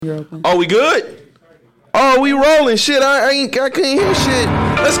Oh, we good? Oh, we rolling. Shit, I couldn't hear shit.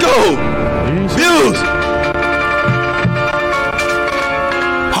 Let's go. Views.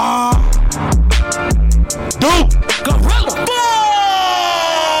 Dude. Gorilla.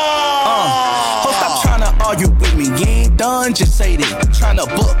 Stop trying to argue with me. You ain't done, just say that. Tryna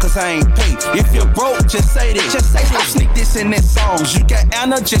book, cause I ain't paid. If you're broke, just say that. Just say stop sneak this in that songs. You got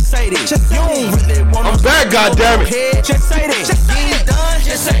Anna, just say that. Just you don't really want I'm back, goddammit. Just say that. You ain't done,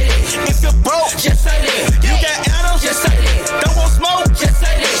 just say that. If you're broke, just say that. You got Anna, just say that. Don't want smoke, just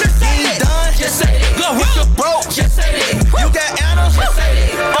say that. You ain't done, just say that. If you're broke, just say that. You got Anna, just say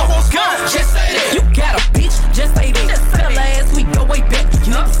that. Don't want smoke, just say that. You got a bitch, just say that. Fell last week, go way back.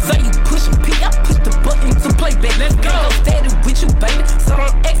 You never say you pushing P, I push the button to play back. Let's go. Steady with you, baby. So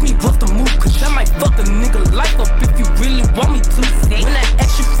don't ask me what's the move, cause I might fuck a nigga life up if you really want me to. When I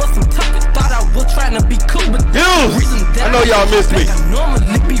asked you for some talk, you thought I was trying to be cool, but I know y'all missed me. I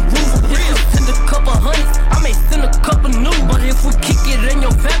normally be rude. If you send a couple hundreds, I may send a couple new. But if we kick it in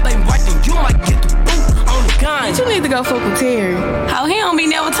your fat baby right, then you might get the boot on the gun. You need to go fuck with Terry. How he don't be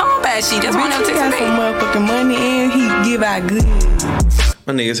never talking about shit. That's why I never He text got me. some motherfucking money and he give out good.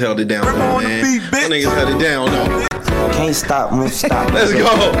 My niggas held it down, though, man. My niggas held it down, though. Can't stop, won't stop. Let's go.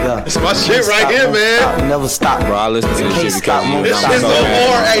 Yeah. It's my shit right here, man. Stop, never stop. Bro, I listen to this Can't shit stop, because won't This stop. shit's so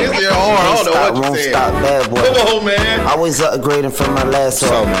hard. Hey, this shit hard. I don't know what Won't you saying. stop, bad boy. Come on, man. Always upgrading from my last so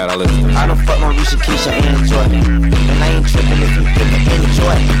song. mad I listen to this. I done fucked on Risha, Keisha, and Jordan. And I ain't tripping if you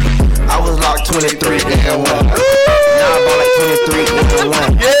enjoy. I was locked 23 and 1. Now I bought like 23 and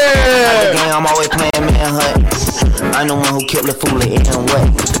 1. Yeah. Again, I'm always playing manhunt. I'm the one who killed the fool and what.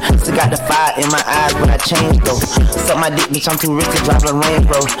 Still got the fire in my eyes, but I changed though. Suck my dick, bitch, I'm too rich to drive a Range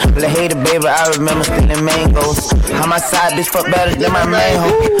Rover. But I hate it, baby, I remember stealing mangoes. How my side bitch fuck better than my main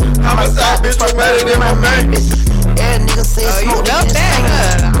hoe. How my side bitch fuck better than my main. Yeah, nigga say smoke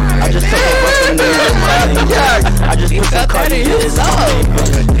that. I just took a weapon I just put some cartridges on.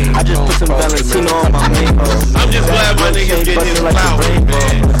 I just put some Valentino on my mango. I'm just glad my niggas getting his flowers,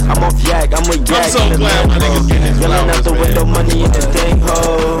 man. I'm off yak, I'm with yak. I'm so glad my niggas getting his Yelling out flowers, the window, man. money in the thing,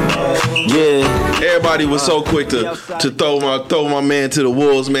 ho. Yeah. Everybody was so quick to throw my man to the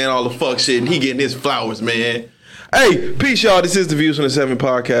wolves, man, all the fuck shit, and he getting his flowers, man. Hey, peace, y'all. This is the Views from the 7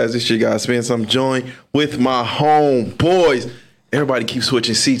 podcast. This your guy Spence. I'm joined with my homeboys. Everybody keeps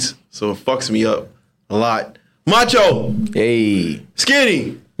switching seats, so it fucks me up a lot. Macho. Hey.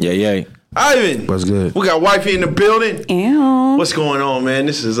 Skinny. Yeah. Ivan. What's good? We got wifey in the building. Ew. What's going on, man?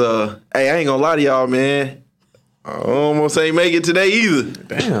 This is, hey, I ain't gonna lie to y'all, man. I almost ain't make it today either.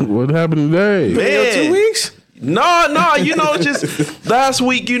 Damn, what happened today? Man. 2 weeks? No, you know, just last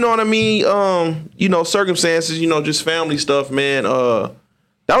week, you know what I mean? You know, circumstances, you know, just family stuff, man.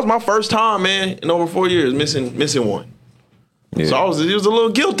 That was my first time, man, in over 4 years missing one. Yeah. So it was a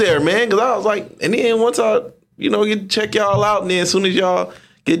little guilt there, man, because I was like, and then once I, you know, get to check y'all out, and then as soon as y'all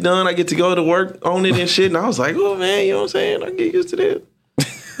get done, I get to go to work on it and shit, and I was like, oh, man, you know what I'm saying? I can get used to this.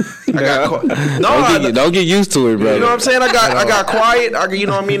 Don't get used to it, bro. You know what I'm saying? I got quiet. You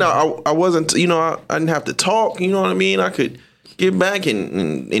know what I mean? I wasn't, you know, I didn't have to talk. You know what I mean? I could get back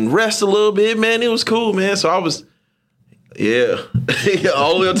and rest a little bit, man. It was cool, man. So I was, all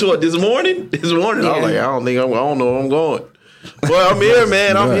the way up to this morning. I was like, I don't know where I'm going. Well, I'm here,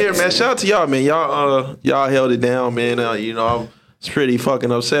 man. Shout out to y'all, man. Y'all held it down, man. You know, I was pretty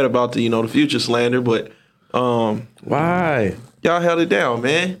fucking upset about the, you know, the Future slander, but Why? y'all held it down,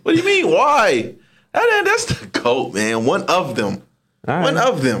 man. What do you mean? Why? That's the GOAT, man. One of them. Right. One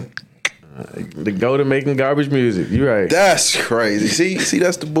of them. The go to making garbage music. You right. That's crazy. See,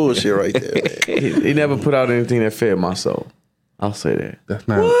 that's the bullshit right there, man. He never put out anything that fed my soul. I'll say that. That's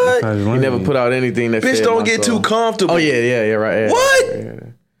not. What? That's not his He lane. never put out anything that Bitch, fed don't my get soul. too comfortable. Oh yeah, right. Yeah, What? yeah.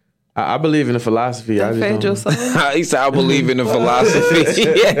 I believe in the philosophy. I just Fed your don't. soul. He said I believe in the philosophy.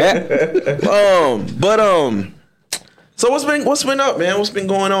 Yeah. So what's been up, man? What's been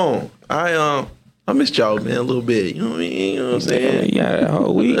going on? I missed y'all, man, a little bit. You know what I mean? You know what I'm saying? Yeah, a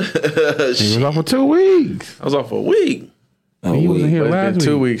whole week. He was off for 2 weeks. I was off for a week. He wasn't here But last it's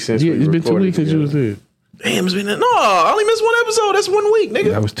been week. 2 weeks since Yeah, we it's been 2 recorded weeks since you was here. Damn, it's been I only missed one episode. That's 1 week, nigga.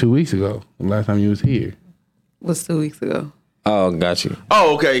 That was 2 weeks ago. The last time you was here. Was 2 weeks ago. Oh, got you.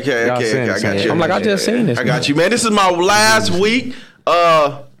 Oh, okay. Y'all saying I the got same. you. I'm like, I just seen this. I got you, man. This is my last week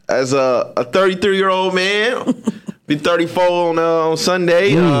as a 33-year-old man. Be 34 on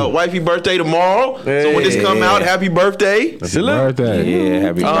Sunday. Wifey birthday tomorrow. So when this come out, happy birthday. Happy birthday. Yeah,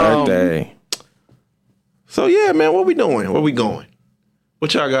 happy birthday. So yeah, man, what we doing? Where we going?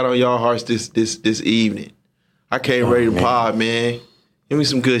 What y'all got on y'all hearts this evening? I came ready to pod, man. Give me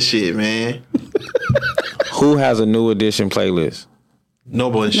some good shit, man. Who has a new edition playlist? No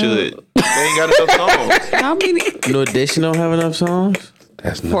one should. They ain't got enough songs. How many New Edition don't have enough songs.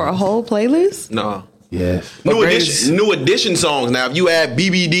 That's not. for a whole playlist? No. Yes. New edition songs. Now, if you add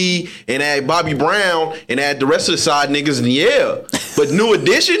BBD and add Bobby Brown and add the rest of the side niggas, then yeah. But new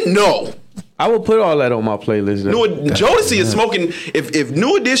edition, no. I would put all that on my playlist. Jodeci is smoking. If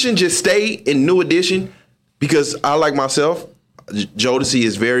New Edition just stay in New Edition, because I like myself, Jodeci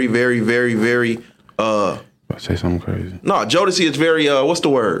is very, very, very, very. I'll say something crazy. No, Jodeci is very. What's the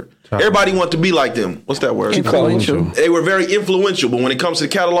word? Everybody want to be like them. What's that word? Influential. They were very influential, but when it comes to the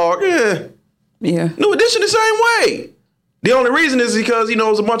catalog, Yeah. New Edition the same way. The only reason is because it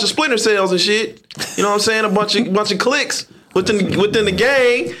was a bunch of Splinter Cells and shit. You know what I'm saying? A bunch of cliques within the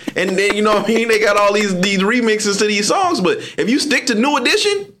gang, and then you know what I mean. They got all these remixes to these songs. But if you stick to New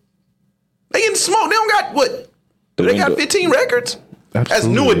Edition, they getting smoked. They don't got what? They got 15 records. That's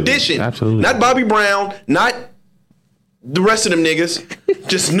Absolutely. New Edition. Absolutely. Not Bobby Brown. Not the rest of them niggas.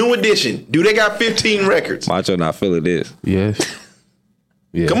 Just New Edition. Dude, they got 15 records. Macho not feeling this. Yes.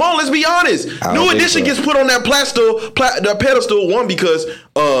 Yeah. Come on, let's be honest. New Edition gets put on that pedestal one because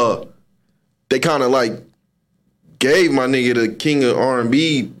they kind of like gave my nigga the King of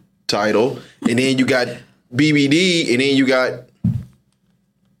R&B title, and then you got BBD, and then you got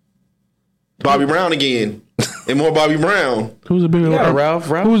Bobby Brown again, and more Bobby Brown. Who's a bigger Ralph.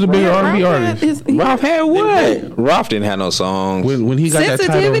 Who's a bigger R&B artist? Ralph had what? Ralph didn't have no songs. When he got that title,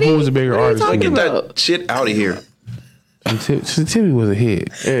 Sensitivity? who was a bigger What are you artist? talking Get about? that shit out of here. Sensitivity was a hit.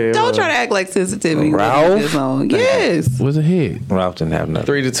 Don't try to act like Sensitivity. Ralph? Yes. Was a hit. Ralph didn't have nothing.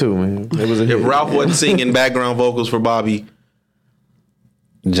 3-2, man. It was a hit. If Ralph wasn't singing background vocals for Bobby,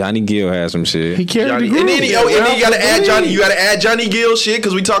 Johnny Gill had some shit. He carried Johnny, the and group. then you gotta add Johnny. You gotta add Johnny Gill shit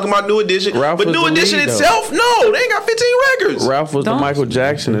because we talking about New Edition. Ralph But was New the Edition lead, though. itself, no, they ain't got 15 records. Ralph was Don't- the Michael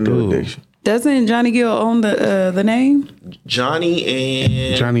Jackson in New Edition. Doesn't Johnny Gill own the name? Johnny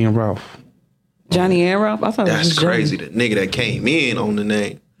and Johnny and Ralph. Johnny and Ralph? I thought it was that's just crazy. Johnny. The nigga that came in on the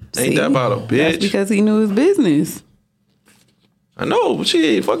name. Ain't See? that about a bitch? That's because he knew his business. I know, but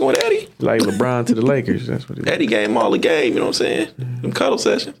shit, fucking with Eddie. Like LeBron to the Lakers. That's what it was. Eddie gave him all the game, you know what I'm saying? Them cuddle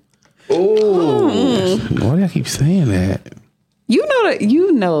sessions. Why do I keep saying that? You know that's don't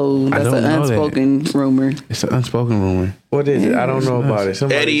an know that. unspoken rumor. It's an unspoken rumor. What is it? I don't know about it.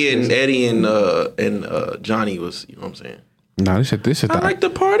 Somebody Eddie says- and Johnny was, you know what I'm saying? No, this at I the like to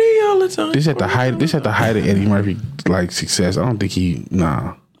party all the time. this at the height of Eddie Murphy like success. I don't think he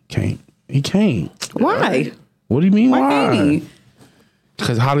can't. He can't. Why? What do you mean Why can't why? he?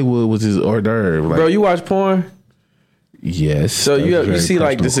 Because Hollywood was his hors d'oeuvre. Like, Bro, you watch porn? yes. So that's a you very see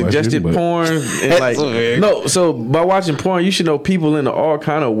like the personal suggested question, but- porn and like no. So by watching porn, you should know people into all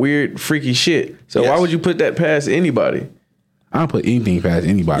kind of weird, freaky shit. So why Yes. would you put that past anybody? I don't put anything past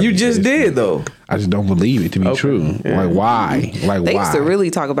anybody. You just did though. I just don't believe it to be Okay. true. Yeah. Like why? Like They why? used to really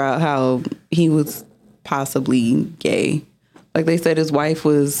talk about how he was possibly gay. Like they said his wife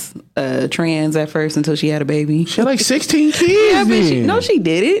was trans at first until she had a baby. She had like 16 kids. Yeah, but then. she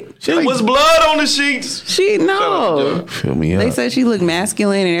did it. She It like, was blood on the sheets. She no. fill me up. They said she looked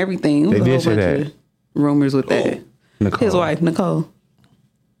masculine and everything. It was They a did whole say bunch that. of rumors with that. Nicole. His wife, Nicole.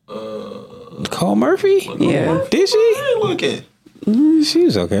 Cole Murphy? Yeah. Did she? Hey, looking. She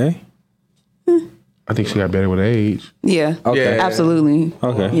was okay. I think she got better with age. Yeah. Okay. Yeah. Absolutely.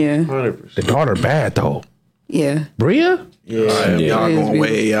 Okay. Yeah. 100%. The daughter bad though. Yeah. Bria? Y'all going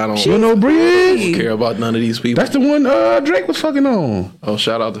way. I don't You know Bria is? care about none of these people. That's the one Drake was fucking on. Oh,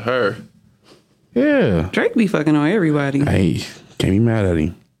 shout out to her. Yeah. Drake be fucking on everybody. Hey, can't be mad at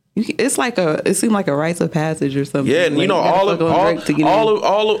him. It seemed like a rites of passage or something. Yeah, and Like, you know gotta all fuck of on Drake to get in.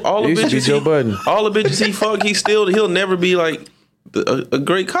 all the You should be bitches Joe Budden. all the bitches he fuck, he'll never be like a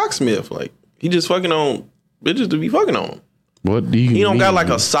great cocksmith. Like he just fucking on bitches to be fucking on. What do you He don't mean? got like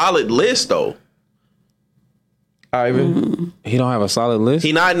a solid list though. Ivan. He don't have a solid list.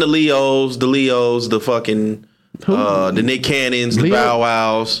 He not in the Leos, the fucking the Nick Cannons, the Leo? Bow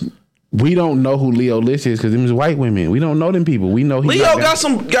Wows. We don't know who Leo List is because them is white women. We don't know them people. We know he Leo like got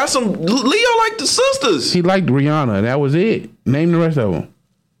some Leo like the sisters. He liked Rihanna. That was it. Name the rest of them.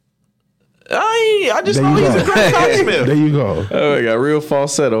 I just There know you he's go. a great cocksmith. There you go. Oh, I got real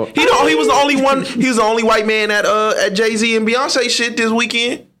falsetto. He was the only one. He was the only white man at Jay-Z and Beyonce shit this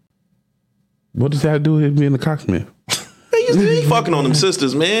weekend. What does that have to do with him being a cocksmith? He fucking on them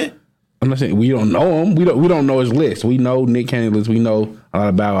sisters, man. I'm not saying we don't know him. We don't know his list. We know Nick Cannon list. We know a lot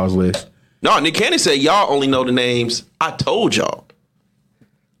of Bow Wow's list. No, Nick Cannon said y'all only know the names. I told y'all.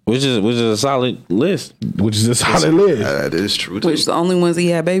 Which is a solid list. Which is a solid list. That is true too. Which the only ones he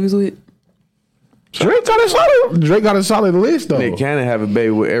had babies with? Drake got a solid list though. Nick Cannon have a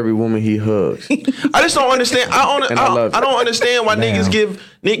baby with every woman he hugs. I just don't understand. I don't understand why Damn. niggas give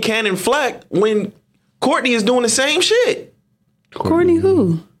Nick Cannon flack when Courtney is doing the same shit. Courtney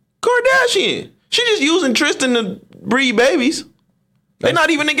who? Kardashian. She just using Tristan to breed babies. They're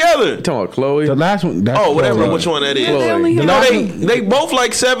not even together. You talking about Chloe? The last one. Oh, whatever. Which one that is? Chloe. They both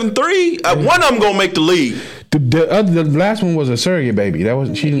like 7'3". One of them gonna make the league. The last one was a surrogate baby. That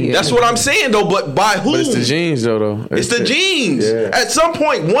wasn't. She didn't. That's what I'm saying though. But by who? But it's the genes though. It's the genes. Yeah. At some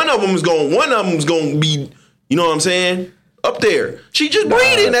point, one of them's gonna be. You know what I'm saying? Up there. She just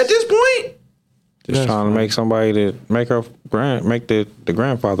breeding at this point. Just trying to make somebody to make the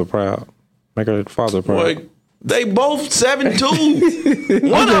grandfather proud. Make her father proud. Boy, they both 7'2".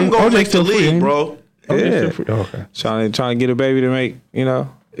 One of them gonna make the league, bro. Yeah. Okay. Trying to get a baby to make,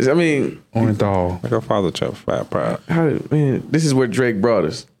 I mean, Orenthal. make her father proud. this is where Drake brought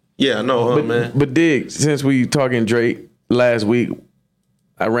us. Yeah, I know, man. But Dig, since we talking Drake last week,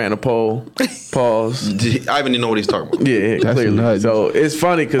 I ran a poll. Pause. I even didn't know what he's talking about. Yeah, That's clearly. nuts. So it's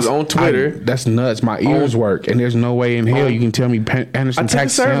funny because on Twitter, That's nuts. My ears work, and there's no way in hell you can tell me Anderson I took a Paak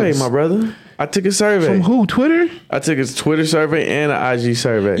survey, sounds- my brother. I took a survey. From who? Twitter? I took a Twitter survey and an IG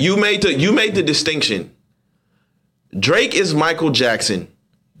survey. You made the distinction. Drake is Michael Jackson.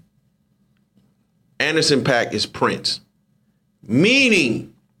 Anderson .Paak is Prince.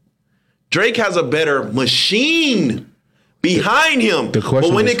 Meaning, Drake has a better machine behind him. The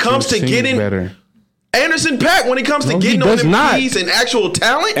question but when is, it comes who to sings getting better? Anderson .Paak, when it comes to No, he getting on does them not. keys and actual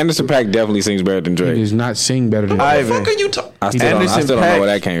talent, Anderson .Paak definitely sings better than He Drake. does not sing better than what the Ivan. fuck are you talking? I still don't know where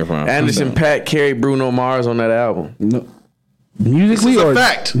that came from. Anderson .Paak carried Bruno Mars on that album. No. Musically, This is a or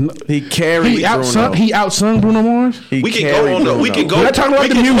fact. No. He carried He outsung. Bruno. He outsung Bruno Mars. He We can carried go on. Bruno. We can go. We're not talking about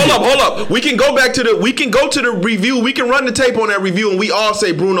the music. Hold up. We can go back to the. We can go to the review. We can run the tape on that review, and we all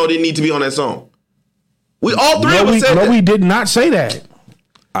say Bruno didn't need to be on that song. We all three of us said that. we did not say that.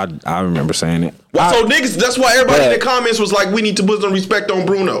 I remember saying it. So niggas, that's why everybody in the But- comments was like, we need to put some respect on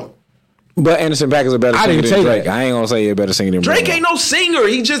Bruno. But Anderson .Paak is a better I singer didn't than say Drake. that. I ain't gonna say you're a better singer than Drake Bruno. ain't no singer.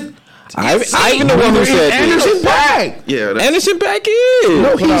 He just I even the one who said Anderson this. Paak. Yeah, that's, Anderson .Paak is.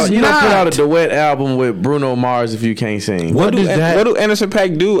 No, Put out, he's you don't put out a not. duet album with Bruno Mars if you can't sing. What does that? What do Anderson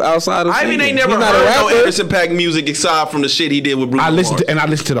 .Paak do outside of Ivan singing? ain't never He's not a heard no rapper. Anderson .Paak music aside from the shit he did with Bruno I listened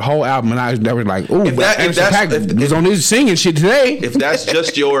Mars. to the whole album, and I was like, "Ooh, If but that- if Anderson that's- Paak if- was on his singing shit today." If that's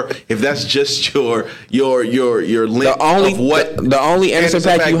just your link The of what the only Anderson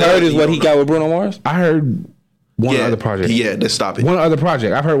 .Paak you does, heard is you what don't he know. got with Bruno Mars. I heard one other project. Yeah, let's stop it. One other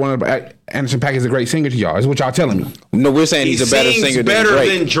project. I've heard one other. Anderson .Paak is a great singer to y'all. Is what y'all telling me. No, we're saying He he's a better sings singer better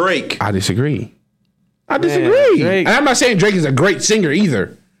than Drake. I disagree. Drake. And I'm not saying Drake is a great singer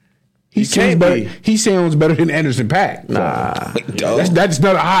either. He sings can't better. be. He sounds better than Anderson .Paak. Nah. That's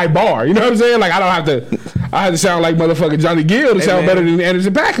not a high bar. You know what I'm saying? Like I have to sound like motherfucking Johnny Gill to sound man. better than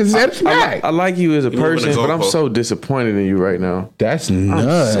Anderson .Paak because it's Anderson .Paak. I like you as a moving person, the but I'm goalpost. so disappointed in you right now. That's I'm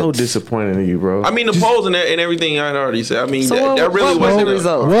nuts. so disappointed in you, bro. I mean, the polls and everything I already said. I mean, So that really what was wasn't the a-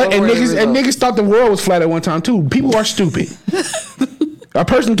 result? What? And were the results? niggas thought the world was flat at one time too. People are stupid. A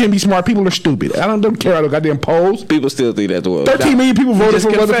person can be smart. People are stupid. I don't care about the goddamn polls. People still think that's the world. 13 million people voted just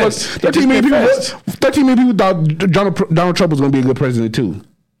for confessed. motherfuckers. He 13 just million people. confessed. 13 million people thought Donald Trump was going to be a good president too.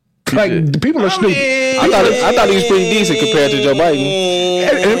 Like the people are stupid. I thought he was pretty decent compared to Joe Biden.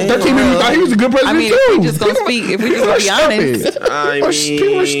 And 13 million thought he was a good president I mean, too. if we just gonna speak, if we just gonna be honest,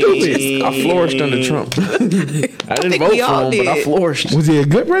 People are stupid. I flourished under Trump. I didn't think vote we for all him, but I did. flourished. Was he a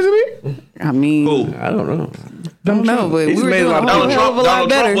good president? I mean, Who? I don't know. don't know, but He's we were made a doing lot a of whole Donald hell of Trump, a lot Donald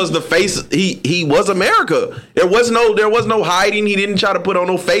better. Trump was the face. He was America. There was no hiding. He didn't try to put on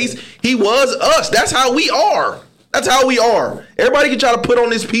no face. He was us. That's how we are. That's how we are. Everybody can try to put on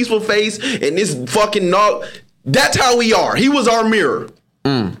this peaceful face and this fucking no. That's how we are. He was our mirror.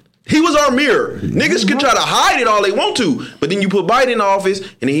 He was our mirror. Niggas can try to hide it all they want to, but then you put Biden in office and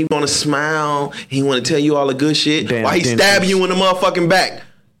then he want to smile. He want to tell you all the good shit Damn while he dentist. stab you in the motherfucking back.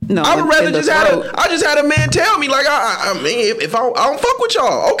 No, I would rather in the just have throat. I just had a man tell me like I mean if I don't fuck with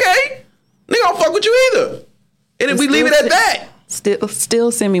y'all, okay, nigga, I don't fuck with you either, and if we leave it at that.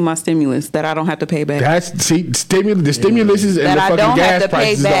 Still send me my stimulus that I don't have to pay back. The stimulus and That the I fucking don't have gas to pay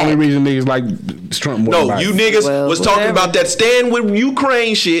prices is the back. only reason niggas like Trump. No, you niggas Well, was talking whatever. about that stand with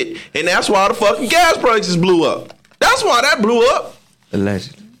Ukraine shit, and that's why the fucking gas prices blew up. That's why that blew up.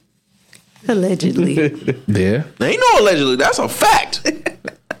 Allegedly. Allegedly. Yeah, There ain't no allegedly. That's a fact.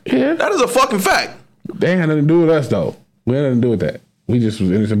 yeah. That is a fucking fact. They ain't had nothing to do with us though. We had nothing to do with that. We just was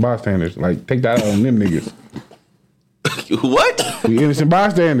innocent bystanders. Like take that out on them niggas. What? We innocent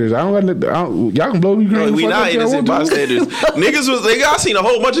bystanders. Y'all can blow Ukraine. No, we not innocent bystanders. I seen a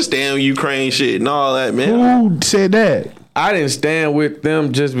whole bunch of stand Ukraine shit and all that, man. Who said that? I didn't stand with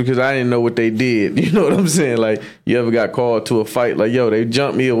them just because I didn't know what they did. You know what I'm saying? Like, you ever got called to a fight? Like, yo, they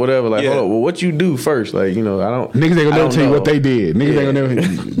jumped me or whatever. Like, hold on, well, what you do first? Like, you know, I don't. Niggas ain't gonna never tell you what they did. Niggas ain't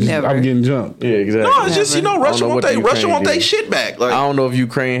gonna Never. I'm getting jumped. Yeah, exactly. No, it's just, Russia want their shit back. Like, I don't know if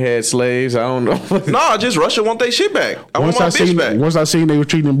Ukraine had slaves. I don't know. No, just Russia want their shit back. I want my bitch back. Once I seen they were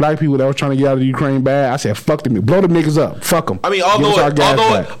treating black people that was trying to get out of Ukraine bad, I said, fuck them. Blow them niggas up. Fuck them. I mean,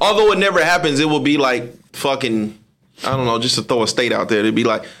 although it never happens, it will be like fucking, I don't know, just to throw a state out there, it'd be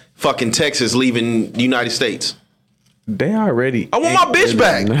like fucking Texas leaving the United States. They already. I want my bitch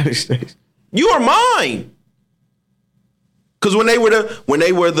back. United States. You are mine. Because when they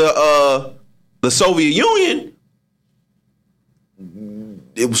were the Soviet Union,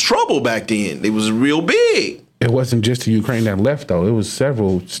 it was trouble back then. It was real big. It wasn't just the Ukraine that left though. It was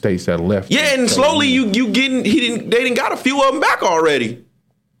several states that left. Yeah, and slowly they didn't got a few of them back already.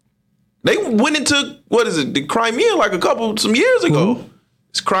 They went into the Crimea like some years ago. Mm-hmm.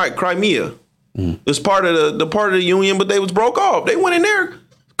 It's Crimea. It's part of the Union, but they was broke off. They went in there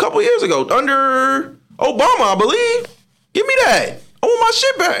a couple years ago under Obama, I believe. Give me that. I want my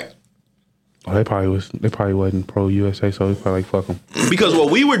shit back. Oh, they probably wasn't pro USA, so they probably like fuck them. Because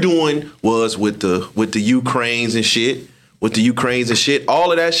what we were doing was with the Ukraines and shit,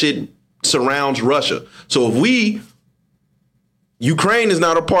 all of that shit surrounds Russia. So if Ukraine is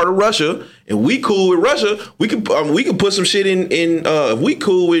not a part of Russia, and we cool with Russia, we can put some shit in. If we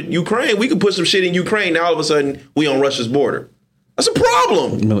cool with Ukraine, we can put some shit in Ukraine. Now all of a sudden we on Russia's border. That's a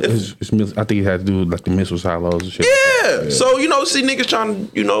problem. I think it had to do with like the missile silos and shit. Yeah. So see niggas trying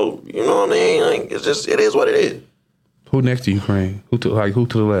to, you know what I mean? Like, it is what it is. Who next to Ukraine? Who to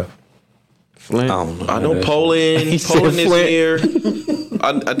the left? Flint. I know Poland. Poland is near.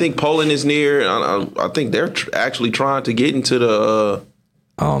 I think Poland is near. I think they're actually trying to get into the.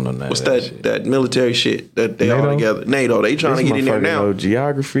 I don't know. What's that military shit that they all together? NATO. They trying to get in there now.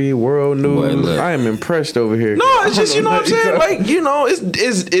 Geography, world news. I am impressed over here. No, it's just what I'm saying. Like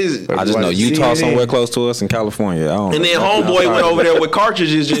it's. I just know Utah somewhere close to us in California. I don't. And then homeboy went over there with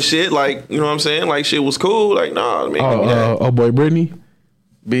cartridges and shit. Like what I'm saying. Like shit was cool. Like nah. I mean, boy, Brittany.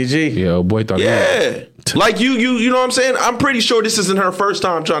 BG. Yeah, boy thought. Yeah. Like you know what I'm saying? I'm pretty sure this isn't her first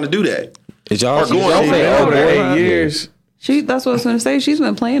time trying to do that. Is y'all going over there 8 years? That's what I was going to say. She's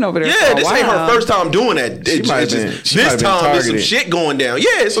been playing over there. Yeah, this ain't her first time doing that. This time there's some shit going down.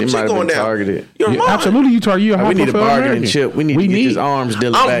 Yeah, some shit going down. Targeted. Absolutely, you target. We need a bargaining chip. We need to get this arms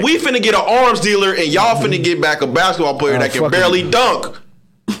dealer back. We finna get an arms dealer, and y'all finna get back a basketball player that can barely dunk.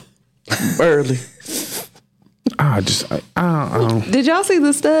 Barely. Did y'all see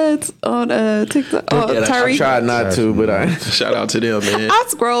the studs on TikTok? I tried not to, but I shout out to them, man. I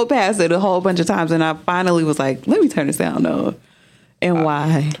scrolled past it a whole bunch of times, and I finally was like, "Let me turn the sound on." And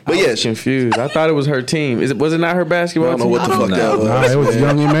why? But I was confused. I thought it was her team. Was it not her basketball team? I don't know what the fuck that was. Nah, it was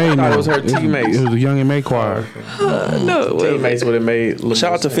Young and May. It was her teammates. It was the Young and May choir. No, teammates would have made.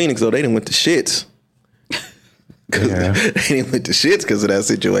 Shout out to Phoenix though. They didn't went to shits. They didn't went to shits because of that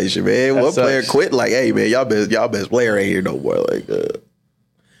situation, man. One player quit. Like, hey, man, y'all best player ain't here no more. Like,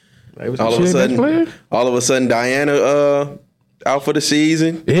 all of a sudden, Diana out for the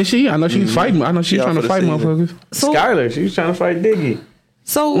season. Is she? I know she's fighting. I know she's trying to fight motherfuckers. So, Skylar, she's trying to fight Diggy.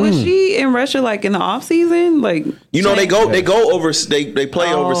 So was she in Russia like in the off season? Like they go over they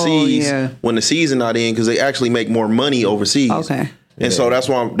play overseas when the season not in because they actually make more money overseas. Okay. And so that's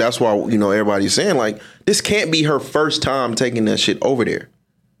why everybody's saying like this can't be her first time taking that shit over there.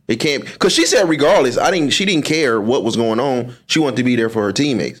 It can't because she said regardless, she didn't care what was going on. She wanted to be there for her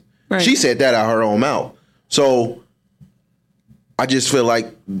teammates. Right. She said that out her own mouth. So I just feel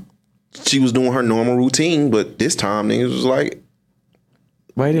like she was doing her normal routine, but this time niggas was like,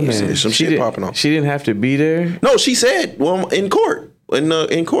 wait a minute, some shit popping off. She didn't have to be there. No, she said, well, in court,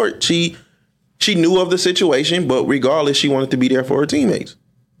 she knew of the situation, but regardless, she wanted to be there for her teammates.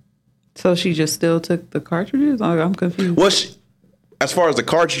 So she just still took the cartridges? I'm confused. Well, as far as the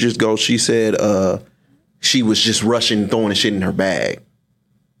cartridges go, she said she was just rushing, throwing the shit in her bag.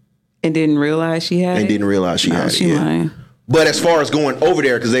 And didn't realize she had it? And didn't realize she had it. Lying. But as far as going over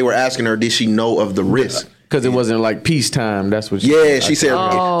there, because they were asking her, did she know of the risk? Because it wasn't like peacetime. That's what she said. She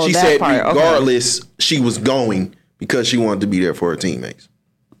said regardless, she was going because she wanted to be there for her teammates.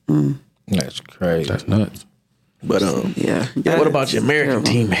 Mm. That's crazy. That's nuts. But what about your American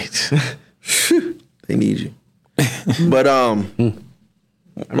teammates? They need you. But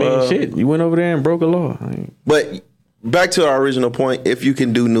shit, you went over there and broke a law. But back to our original point, if you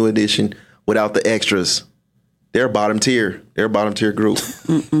can do New Edition without the extras, They're bottom tier. They're a bottom tier group.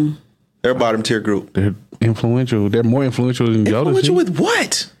 They're a bottom tier group. They're influential. They're more influential than Jodeci. Influential with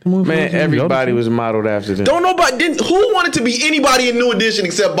what? Man, everybody was modeled after them. Don't nobody who wanted to be anybody in New Edition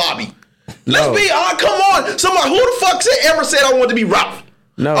except Bobby? Let's be come on. Somebody who the fuck ever said I want to be Ralph?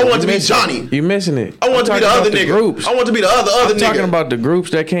 No, I want to be Johnny. You missing it. I want to be the other nigga. Groups. I want to be the other I'm nigga. talking about the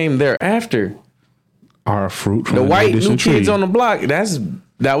groups that came thereafter. Are fruit from The white New new tree. kids on the block.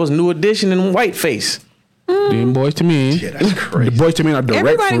 That was New Edition and Whiteface. Them Boys to Men. Yeah, that's crazy. The Boys to Men are direct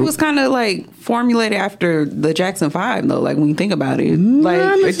Everybody fruit. was kind of like formulated after the Jackson 5, though. Like when you think about it,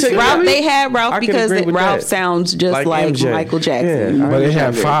 like necessarily. They had Ralph I can because agree with Ralph that. sounds just Like like MJ. Michael Jackson. Yeah, But they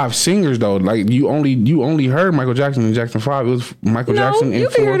had MJ. 5 singers though. Like you only heard Michael Jackson in Jackson 5. It was Michael No, Jackson you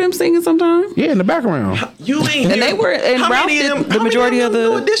and can 4. hear them singing sometimes. Yeah, in the background. You ain't And they were- and Ralph did the majority of the-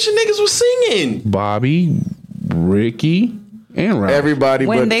 New Edition niggas was singing. Bobby, Ricky, and Ralph. Everybody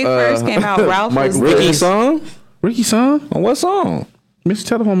When but they first came out, Ralph was Ricky Ricky song? Ricky son, On what song? Mr.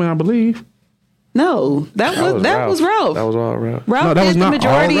 Telephone Man, I believe. No, that was Ralph. That was all Ralph. Ralph No, that did was the not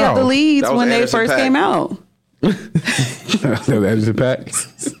majority all of the Ralph. leads That was when they Anderson first .Paak. came out. That is a pack.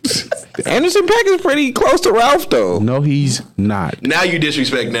 Anderson .Paak is pretty close to Ralph though. No, he's not. Now you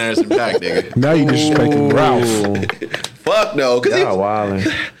disrespect Anderson .Paak, nigga. Now you disrespecting Ralph. Fuck no, because Y'all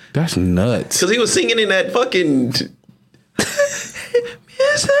wildin'. That's nuts. he was singing in that fucking.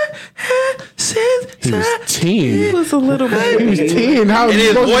 He was 10. He was a little He baby. was 10. How And was he his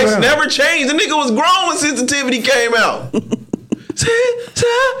supposed to voice rap? never changed. The nigga was grown when Sensitivity came out.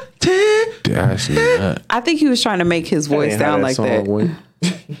 That's nuts. I think he was trying to make his voice sound like that.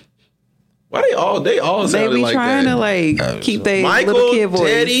 Why they all They sounded be like trying that? to like keep their Michael, little kid voice.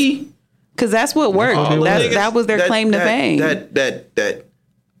 Teddy, Because that's what worked. all the niggas That was their claim to fame. That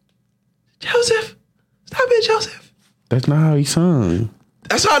Joseph, stop it, Joseph. That's not how he sung.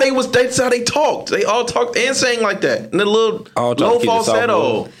 That's how they talked. They all talked and sang like that. And the little All trying to low keep it soft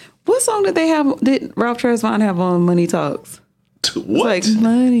falsetto. voice. What song did they have? Did Ralph Tresvant have on Money Talks? What? Like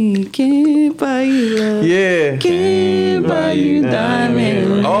money can't buy you love, Yeah. can't buy you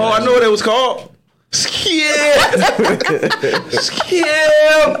diamond. Oh, I know what it was called. Skip.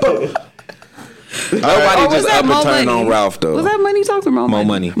 Nobody was just that up and Mo turn Money? on Ralph though. Was that Money Talks or Mo Money?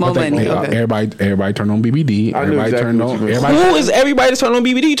 Money. Mo Money. Hey, Okay. everybody turned on BBD. I knew Everybody exactly turned what on. you meant. Everybody. Who is everybody that's turn on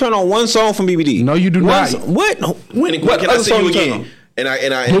BBD? You turn on one song from BBD. No, you do not. What? When What can I other see song you you turn again? on? And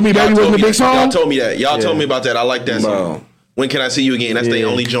Hit Me y'all Baby told wasn't me a big that. song? Y'all told me that. Y'all told me about that. I like that Bro. song. When can I see you again? That's the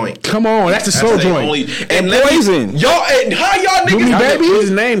only joint. Come on, that's a slow That's the joint. only. And let me- Poison. Y'all and how y'all Do Me niggas Baby? His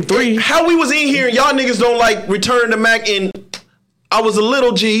name 3. How we was in here and y'all niggas don't like Return to Mac and I was a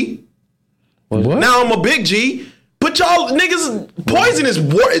little G. What? Now I'm a big G. But y'all niggas,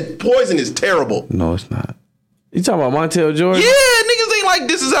 Poison is terrible. No, it's not. You talking about Montel Jordan? Yeah, niggas ain't like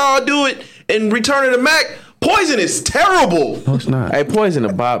this is how I do it. And Return to the Mac, Poison is terrible. No, it's not. Hey, Poison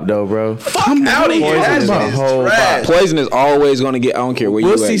a bop though, bro. Fuck out of here. Poison That is shit a is whole trash. Poison is always going to get. I don't care where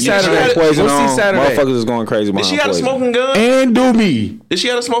We'll you see at. Saturday. You got Poison We'll see on. Saturday. Motherfuckers is going crazy Did behind she have a Poison. smoking gun? And Do Me. Did she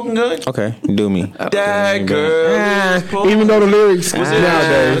have a smoking gun? Okay, do me. That girl. Even though the lyrics Was it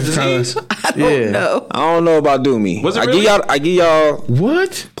nowadays. disease? Yeah. No. I don't know about do me. Was it I really? give y'all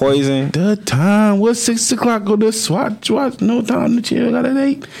What? Poison. The time was 6 o'clock. Go to swatch. No time to chill. Got a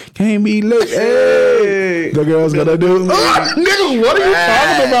date. Can't be late. Hey, the girl's gonna do. Nigga, what are you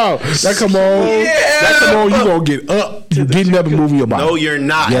talking about? That come on. That come on. You gonna get up. You getting up and moving your body. No, you're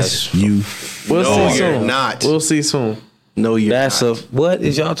not. Yes, you. We'll No, see you're soon. not. We'll see soon. No, you're That's not. a what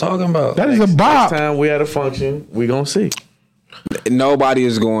is y'all talking about? That is a Next bop. time we at a function, we gonna see. Nobody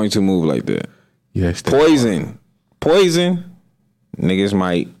is going to move like that. Yes. Poison. Niggas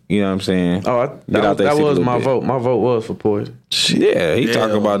might. You know what I'm saying? Oh, Get out there, that see a was little my bit. vote. My vote was for Poison. Yeah, he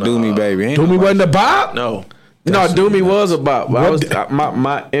talking about do me, baby. Ain't Do Me nobody- wasn't a bop. No. No, Doomy was a bop. But I was What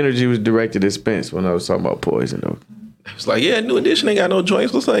my energy was directed at Spence when I was talking about Poison though. It's like, yeah, New Edition ain't got no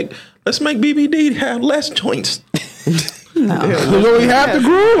joints. It's like, let's make BBD have less joints. No. We only have the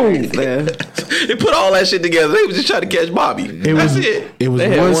groove. They put all that shit together. They was just trying to catch Bobby. That's it. It was They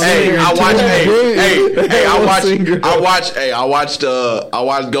had one one Hey, singer. I and watched. two Hey, I watched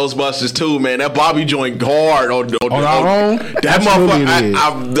Ghostbusters 2. Man, that Bobby joint hard on our own? That Absolutely it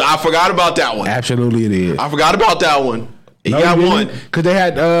motherfucker. is. I forgot about that one. Absolutely, it is. I forgot about that one. He got one. because they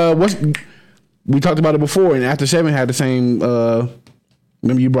had we talked about it before, and After 7 had the same.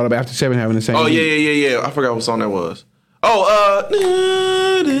 Remember you brought up After 7 having the same. Oh beat. yeah. I forgot what song that was. Oh,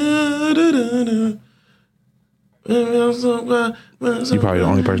 You probably the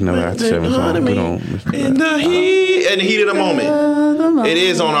only person that ever After 7 song. We don't listen to In that. the heat of the moment. It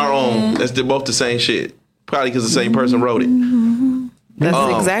is on our own. That's both the same shit. Probably because the same person wrote it.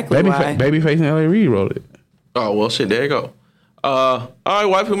 That's exactly why. Babyface and L.A. Reid wrote it. Oh well, shit. There you go. All right,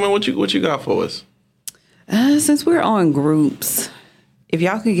 wifey man, what you got for us? Since we're on groups, if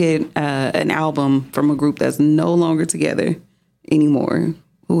y'all could get an album from a group that's no longer together anymore,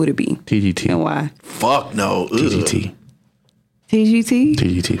 who would it be? TGT. And why? Fuck no. Ugh. TGT. TGT?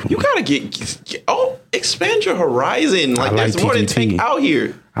 TGT. For You me. gotta expand your horizon. Like, I like there's more to TGT. take out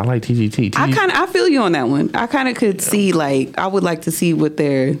here. I like TGT. I feel you on that one. I kind of could see, like, I would like to see what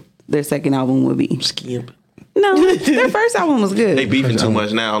their second album would be. Skimp. No, their first album was good. They beefing too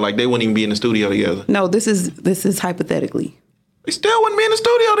much now. Like, they wouldn't even be in the studio together. No, this is hypothetically. They still wouldn't be in the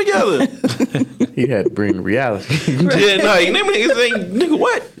studio together. He had to bring reality. Yeah, no, them niggas ain't, nigga,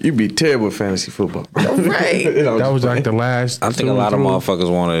 what? You'd be terrible at fantasy football. Right. That was like the last. I think a lot of motherfuckers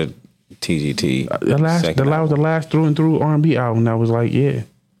wanted TGT. That was the last through and through R&B album. That was like, yeah.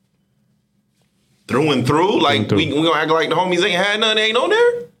 Through and through? Like, Through. we gonna act like the homies ain't had none, they ain't on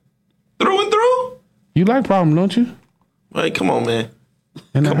there? Through and through? You like Problem, don't you? Like, come on, man.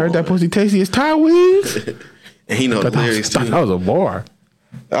 And I heard that pussy tasty is Thai wings. And he know the lyrics, too. That was a bar.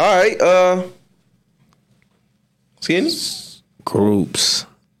 All right, Skinny? Groups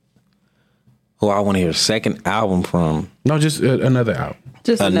who I want to hear a second album from. No, just another album.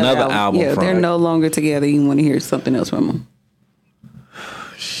 Just Another album Yeah, from they're it. no longer together. You want to hear something else from them.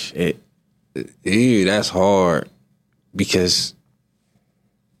 Shit. Ew, that's hard. Because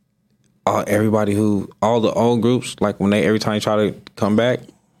all the old groups, like when every time they try to come back,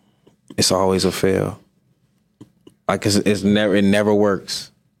 it's always a fail. Like, cause it never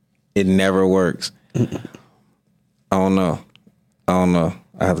works. It never works. I don't know.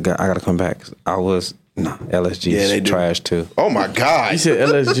 I gotta come back. LSG Yeah, they is do. trash too. Oh, my God. You said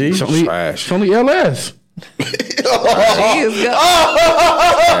LSG? Trash. It's only LS. She is good.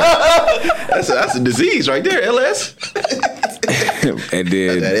 That's a disease right there, LS. And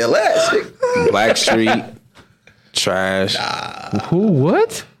then That LS. Blackstreet, trash. Who?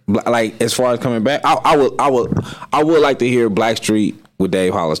 What? Like, as far as coming back, I would like to hear Blackstreet with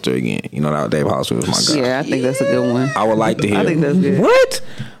Dave Hollister again. You know, that Dave Hollister was my guy. Yeah, I think that's a good one. I would like to hear. I think that's good. What?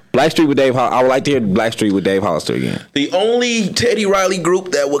 Blackstreet with Dave. I would like to hear Blackstreet with Dave Hollister again. The only Teddy Riley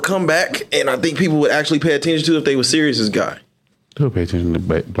group that would come back, and I think people would actually pay attention to if they were serious, is Guy. Don't pay attention to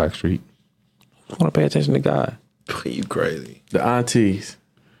Blackstreet. I want to pay attention to God. You crazy. The aunties.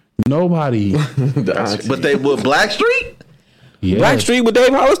 Nobody. The aunties. But they were Blackstreet? Yeah. Blackstreet with Dave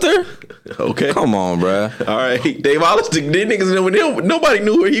Hollister? Okay. Come on, bruh. All right. Dave Hollister, them niggas nobody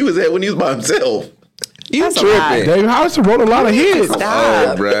knew where he was at when he was by himself. You That's a lie. tripping? Dave Hollister wrote a lot of hits.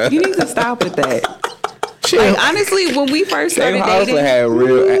 Stop. bruh. You need to stop with that. Like, honestly, when we first started Dave Hollister dating, had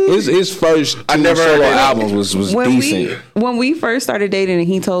real. His first two solo albums was when decent. when we first started dating, and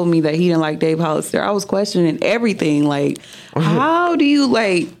he told me that he didn't like Dave Hollister, I was questioning everything. Like, how do you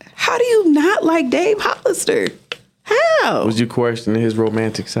not like Dave Hollister? How? Was you questioning his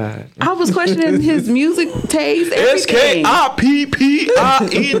romantic side? I was questioning his music taste, everything. SKIPPING.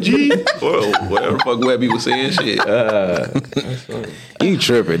 Or whatever the fuck Webby was saying. Shit. You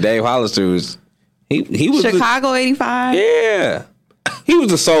tripping? Dave Hollister was he was Chicago '85. Yeah, he was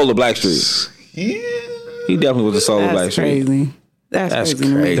the soul of Blackstreet. Yeah. He definitely was the soul of That's Blackstreet. crazy. That's crazy. to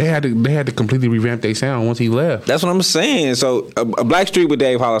me. crazy. They had to completely revamp their sound once he left. That's what I'm saying. So a Blackstreet with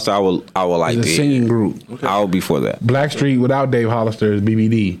Dave Hollister, I would like It's to a hear. singing group. I would be for that. Blackstreet without Dave Hollister is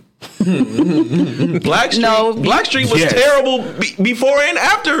BBD. Blackstreet was Yes. terrible before and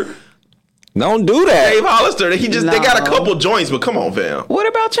after Don't do that. Dave Hollister. They got a No. couple joints, but come on, fam. What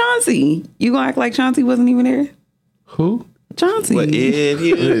about Chauncey? You gonna act like Chauncey wasn't even there? Who? Chauncey. But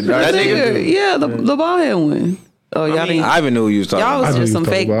that nigga. Yeah, the bald head one. Oh, y'all didn't. I even knew who you was talking Y'all about. was I just know some you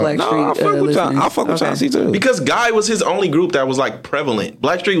fake talking about. Blackstreet. No, I fuck with listeners. I fuck with Okay. Chauncey too. Because Guy was his only group that was like prevalent.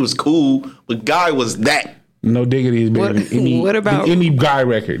 Blackstreet was cool, but Guy was that. No Diggity is bigger What- than any, what about- any Guy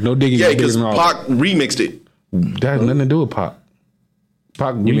record. No Diggity Yeah, is bigger because than all. Pac remixed it. That has nothing to do with Pac.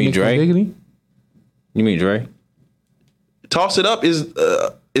 Pac You mean remixed Drake? Diggity? You mean Dre? Toss It Up is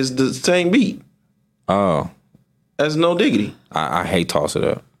the same beat Oh, as No Diggity. I hate Toss It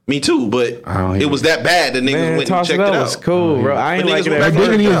Up. Me too, but I don't hate it was that bad that niggas Man, went and Toss It checked Up it was out. cool, bro. I ain't But like niggas it went at back No on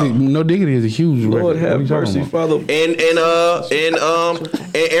first. it. Diggity is No Diggity is a huge record. Lord What have are you talking mercy, about? Father.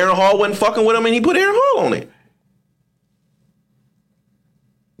 And Aaron Hall wasn't fucking with him, and he put Aaron Hall on it.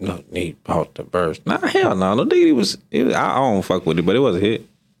 No need out the burst. Nah, hell no. No Diggity I don't fuck with it, but it was a hit.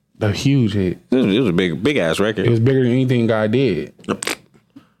 A huge hit. It was a big ass record. It was bigger than anything Guy did.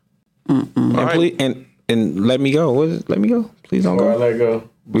 And Let Me Go. What is it? Let Me Go. Please don't Before I go. let go.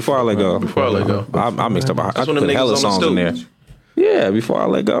 Before I Let Go. Before I Let Go. I mixed up. I That's when them put niggas hella was on the songs in there. stooge. Yeah, Before I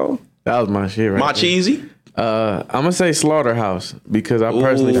Let Go. That was my shit, right? My there. Cheesy. I'm gonna say Slaughterhouse because I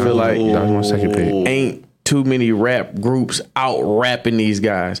personally feel like That was my second pick. ain't too many rap groups out rapping these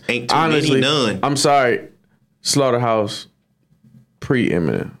guys. Ain't too many none. I'm sorry, Slaughterhouse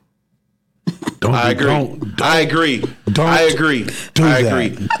pre-Eminem. I agree. I agree. I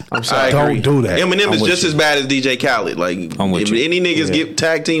agree. I'm sorry. Don't do that. Eminem is just as bad as DJ Khaled. Like, if any niggas get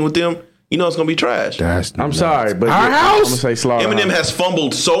tag team with them, you know it's gonna be trash. I'm sorry, but Our I'm house. gonna say Slaughterhouse. Eminem has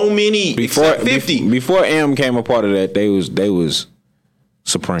fumbled so many. Before 50. Before M came a part of that, they was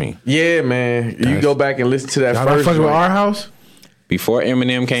supreme. Yeah, man. You go back and listen to that Y'all not first fucking with one. Our House? Before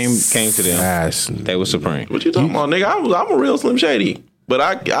Eminem came to them, they was supreme. What you talking about, nigga? I'm a real Slim Shady. But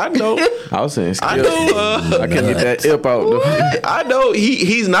I know. I was saying I know. I can't get that ip out though. I know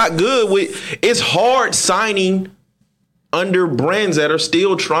he's not good with. It's hard signing under brands that are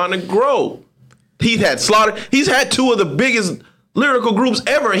still trying to grow. He's had Slaughter. He's had two of the biggest lyrical groups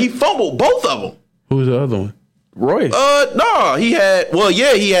ever, and he fumbled both of them. Who's the other one? Royce. No, he had. Well,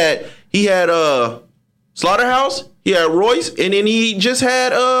 yeah, he had Slaughterhouse. He had Royce, and then he just had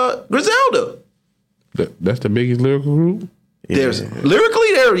Griselda. That's the biggest lyrical group? There's lyrically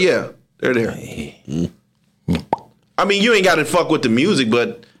they're there. I mean, you ain't got to fuck with the music,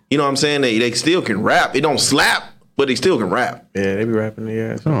 but you know what I'm saying? They still can rap. It don't slap, but they still can rap. Yeah, they be rapping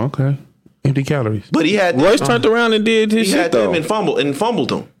their ass. Oh, okay. Empty calories. But he had Royce turned around and did his he shit had though. them and fumbled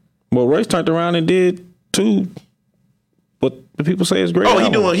them. Well, Royce turned around and did too. What the people say is great. Oh,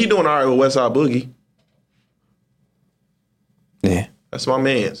 album. he doing all right with West Side Boogie. Yeah. That's my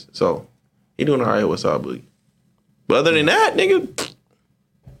man's. So he doing all right with West Side Boogie. But other than that, nigga,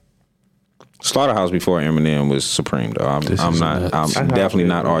 Slaughterhouse before Eminem was supreme though. I'm definitely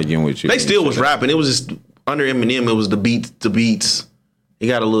not arguing with you. they still was rapping. It was just under Eminem. It was the beats. He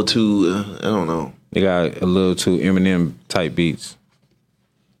got a little too. I don't know. They got a little too Eminem type beats.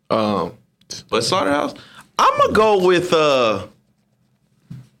 But Slaughterhouse, I'm gonna go with.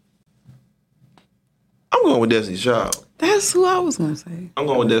 I'm going with Destiny's Child. That's who I was gonna say. I'm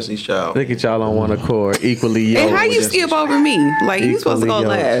going with Destiny's Child. Look at y'all on one accord, equally yoked. And how you skip over me? Like you supposed to go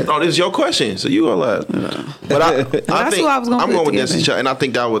Equally last. No, this is your question, so you go last. But I think who I was gonna I'm put going with together. Destiny's Child, and I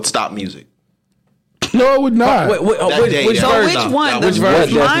think that would stop music. No, it would not. That day, which that- So version? which one? Which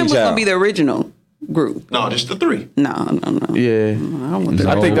version? Mine was Child. gonna be the original group. No, just the three. No. Yeah. I want the,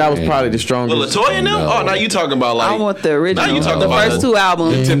 I think that was probably the Well, strongest. Latoya and them? Oh, now you talking about like I want the original. Now you talking the about first the- two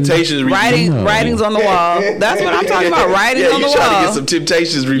albums. Temptations. Writings on the wall. That's what I'm talking about. Writings Yeah, on you the trying to get wall. some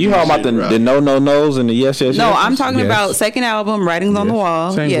Temptations. You talking about the no-no-nos and the yes. No, I'm talking Yes. about second album, Writings on the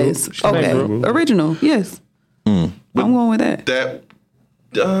Wall. Same yes. group. Same Okay. group. Original. Yes. I'm going with that. that.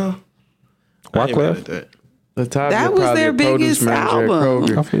 I ain't mad Wyclef? at that. Latavia That was probably their a produce biggest manager at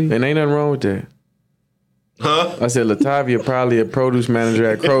album. Kroger. And ain't nothing wrong with that. Huh? I said Latavia probably a produce manager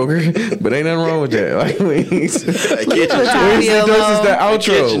at Kroger, but ain't nothing wrong with that. Like we ain't seen Latavia her since that alone.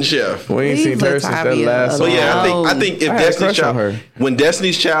 outro. Kitchen chef. We ain't seen her since that Latavia last So song. yeah, I think if I had a Destiny's crush on Child, her. when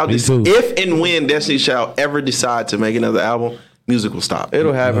Destiny's Child, Me too. if and when Destiny's Child ever decide to make another album, music will stop.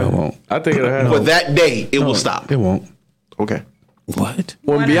 It'll happen. No, it won't. I think it'll happen. For that day, it will stop. It won't. Okay. What?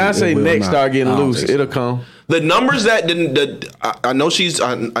 When Beyonce It will next not. start getting I don't loose, think so. it'll come. The numbers that I know she's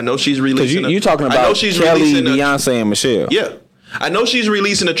releasing. You talking I know about she's Kelly, releasing Beyonce, and Michelle. Yeah, I know she's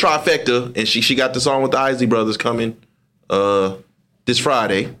releasing a trifecta, and she got the song with the Isley Brothers coming this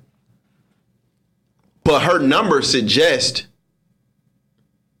Friday. But her numbers suggest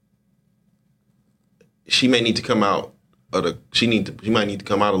she may need to come out. She might need to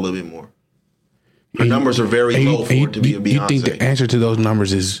come out a little bit more. Her numbers are very low for it to be a You think the Beyonce. answer to those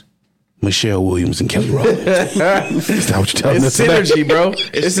numbers is Michelle Williams and Kelly Rowland? Is that what you're telling It's us? synergy, bro.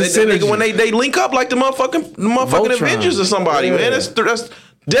 It's a synergy. When they link up like the motherfucking Voltron. Avengers or somebody, Yeah. man. That's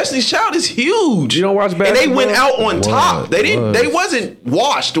Destiny's Child is huge. You don't watch And they went out on Was. top. They wasn't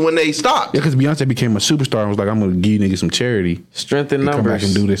washed when they stopped. Yeah, because Beyonce became a superstar and was like, I'm going to give you niggas some charity. Strength in And come back numbers.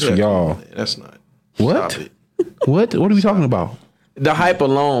 and do this for y'all. That's not. What? Stop it. What are we talking about? The hype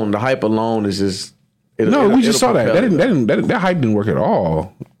alone is just. We just saw that. That hype didn't work at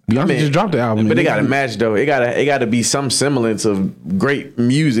all. Beyonce just dropped the album. But they got to match though. It got to be some semblance of great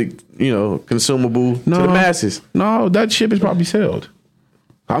music, consumable to the masses. No, that ship is probably sailed.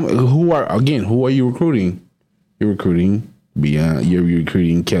 Who are you recruiting? You're recruiting You're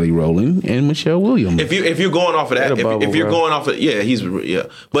recruiting Kelly Rowland and Michelle Williams. If you're going off of that, if you're going off of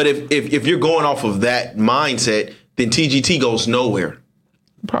but if you're going off of that mindset, then TGT goes nowhere.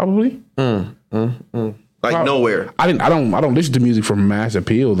 Probably. Nowhere. I don't listen to music for mass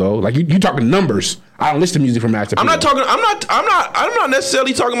appeal though. Like you talking numbers. I don't listen to music for mass appeal. I'm not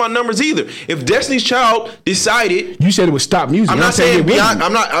necessarily talking about numbers either. If Destiny's Child decided, you said it would stop music. I'm not saying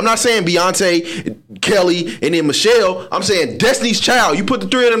I'm not saying Beyonce Kelly, and then Michelle. I'm saying Destiny's Child. You put the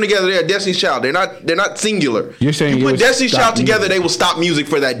three of them together, they're Destiny's Child. They're not singular. You're saying you it put would Destiny's stop Child together, music. they will stop music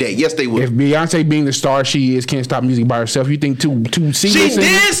for that day. Yes, they would. If Beyonce being the star she is can't stop music by herself, you think two singers? She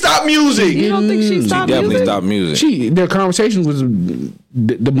did stop music. You don't think she stopped Definitely music? stopped music. Their conversation was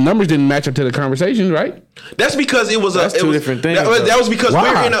the numbers didn't match up to the conversation, right? That's because it was That's two different things, That was because Why?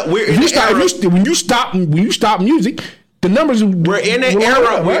 we're in an era. When you stop music, the numbers. We're in an were era.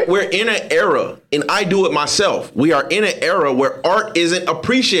 up, right? We're in an era, and I do it myself. We are in an era where art isn't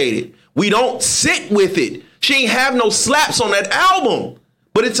appreciated. We don't sit with it. She ain't have no slaps on that album,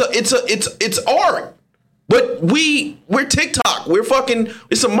 but it's art. But we're TikTok. We're fucking.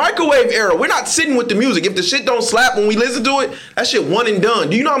 It's a microwave era. We're not sitting with the music. If the shit don't slap when we listen to it, that shit one and done.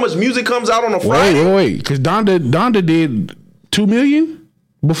 Do you know how much music comes out on a Friday? Wait, because Donda did 2 million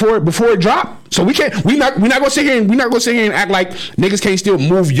before it dropped. So we're not gonna sit here and act like niggas can't still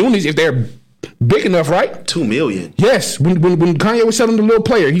move units if they're big enough, right? 2 million. Yes, when Kanye was selling the Little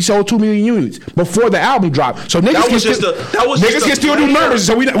Player, he sold 2 million units before the album dropped. So niggas can still do numbers.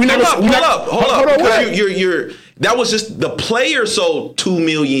 So we not. Hold up. Because You're that was just the player sold 2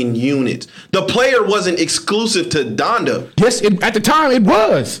 million units. The player wasn't exclusive to Donda. Yes, at the time it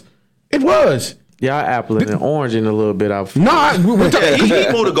was. It was. Y'all apple and oranging a little bit out. No, He moved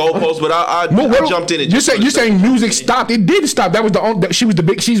the goalpost, but I jumped in. You're saying music stopped. It didn't stop. That was the only.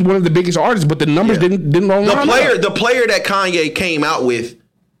 She's one of the biggest artists, but the numbers didn't line up. The player that Kanye came out with,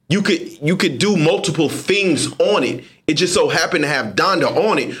 you could do multiple things on it. It just so happened to have Donda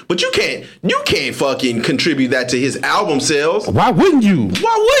on it, but you can't fucking contribute that to his album sales. Why wouldn't you?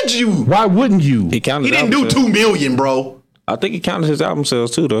 Why wouldn't you? He counted. He didn't do 2 million, bro. I think he counted his album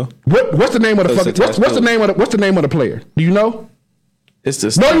sales too, though. What's the name of the fucking? What's the name of the player? Do you know? It's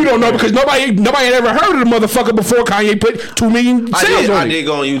the No, you don't know because nobody had ever heard of the motherfucker before Kanye put 2 million sales on I it. did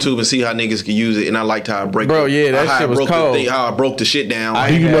go on YouTube and see how niggas could use it, and I liked how I break. Bro, yeah, that shit was cold. How I broke the shit down.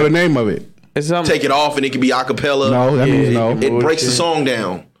 Do you know the name of it? It's Take it off and it can be acapella. No, that means no. It breaks the song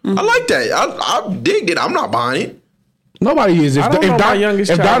down. I like that. I digged it. I'm not buying it. Nobody is. If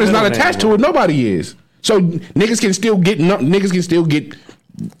youngest child Don is not middle attached name, to it, nobody is. So niggas can still get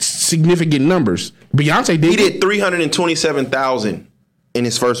significant numbers. Beyonce did. He did 327,000 in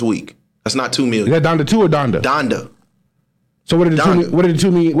his first week. That's not 2 million. Is that Donda 2 or Donda? Donda. So where did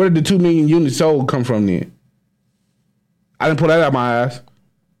Donda. the 2 million units sold come from then? I didn't pull that out my ass.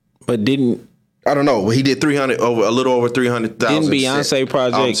 But didn't I don't know. He did a little over 300,000. Didn't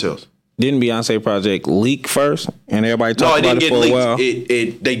Beyonce project leak first, and everybody talked about it for a while?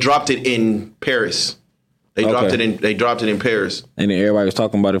 They dropped it in Paris. They dropped it in Paris. And then everybody was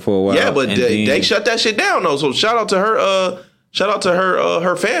talking about it for a while. Yeah, but they shut that shit down though. So shout out to her. Shout out to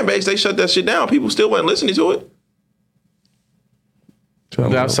her fan base. They shut that shit down. People still weren't listening to it.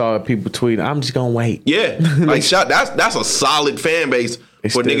 I saw people tweeting, I'm just gonna wait. Yeah, like that's a solid fan base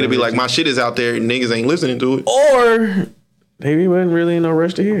for a nigga to be like, my shit is out there and niggas ain't listening to it. Or maybe wasn't really in no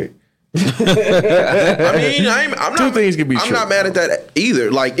rush to hear it. I mean, I'm Two things can be I'm true. not mad at that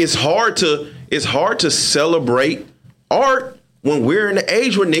either. Like it's hard to celebrate art when we're in the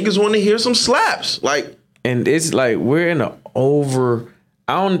age where niggas want to hear some slaps. Like, and it's like we're in a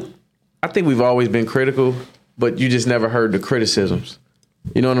I think we've always been critical, but you just never heard the criticisms.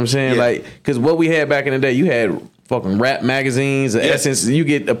 You know what I'm saying? Yeah. Like, because what we had back in the day, you had fucking rap magazines, Essence. You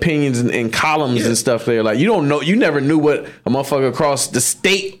get opinions and columns and stuff there. Like, you don't know, you never knew what a motherfucker across the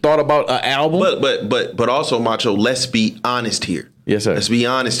state thought about an album. But also, Macho, let's be honest here. Yes, sir. Let's be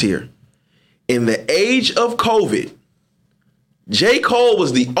honest here. In the age of COVID, J. Cole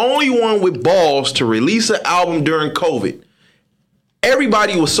was the only one with balls to release an album during COVID.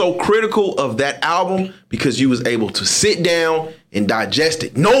 Everybody was so critical of that album because you was able to sit down and digest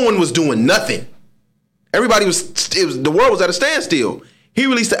it. No one was doing nothing. Everybody the world was at a standstill. He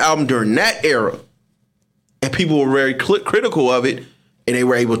released the album during that era, and people were very critical of it, and they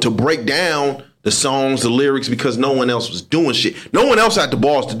were able to break down the songs, the lyrics, because no one else was doing shit. No one else had the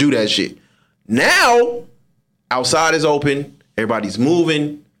balls to do that shit. Now, outside is open, everybody's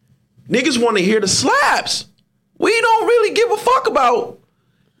moving. Niggas want to hear the slaps. We don't really give a fuck about.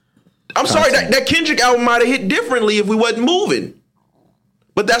 I'm sorry, that Kendrick album might have hit differently if we wasn't moving.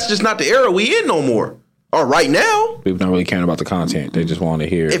 But that's just not the era we in no more. Or right now. People don't really care about the content. They just want to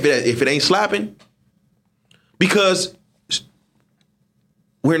hear If it ain't slapping. Because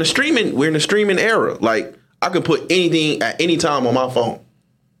we're in a streaming era. Like, I can put anything at any time on my phone.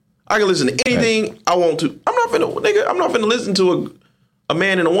 I can listen to anything I want to. I'm not finna listen to a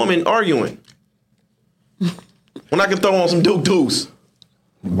man and a woman arguing. When I can throw on some Duke Deuce.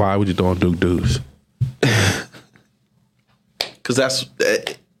 Why would you throw on Duke Deuce? Because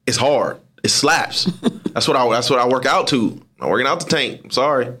it's hard. It slaps. That's what I work out to. I'm working out the Tank. I'm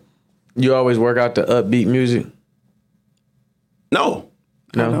sorry. You always work out the upbeat music? No.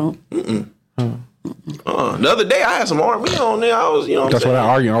 No. The other day I had some R&B on there. I was, That's what I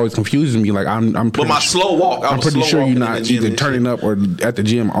argue. It always confuses me. Like I'm But pretty my slow walk. I'm pretty sure you're not either turning up or at the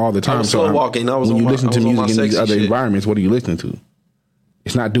gym all the time. was slow walking. I was when on you my- listen I to was on my music in these sexy other shit. environments, what are you listening to?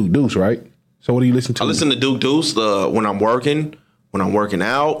 It's not Duke Deuce, right? So what do you listen to? I listen to Duke Deuce when I'm working, when I'm working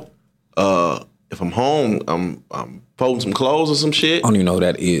out. If I'm home, I'm folding some clothes or some shit. I don't even know who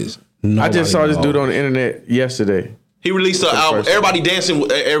that is. I just saw this Nobody dude on the internet yesterday. He released an album. Everybody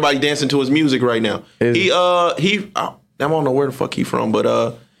dancing to his music right now. I don't know where the fuck he from,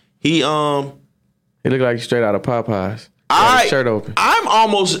 but he He looked like straight out of Popeyes. Shirt open.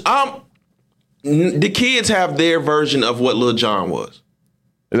 The kids have their version of what Lil Jon was.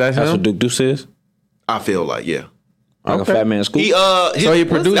 That's That's him? what Duke Deuce is. I feel like, yeah. Like Okay. a Fat Man Scoop. So he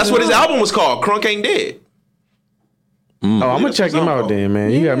produced That's what his it? album was called. Crunk Ain't Dead. Oh, I'm gonna check him out then,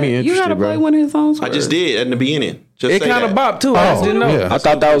 man. You got me You interested, gotta play bro. one of his songs. I just did at the beginning. Just It say kind of that. bop too. I just didn't know. yeah. I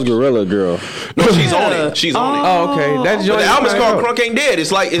thought that was Gorilla Girl. No, she's on it. She's on it. Oh, okay. That's But your the album's called Crunk Ain't Dead.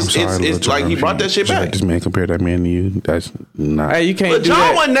 It's like I'm sorry, it's Lil like he Jon, brought that shit just back. let this man compare that man to you. That's not. Hey, you can't Lil do Jon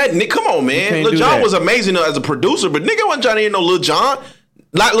that. wasn't that. Come on, man. can't Lil do Jon that. was amazing as a producer, but nigga wasn't trying to hear no Lil Jon.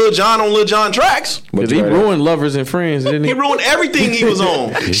 Like Lil Jon on Lil Jon tracks. But He you heard ruined Lovers and Friends, didn't He he? ruined everything he was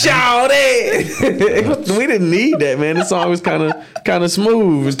on. Shout it! We didn't need that, man. The song was kind of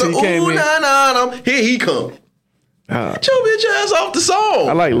smooth The until he came ooh in. nah nah. Here he come. Get your bitch ass off the song.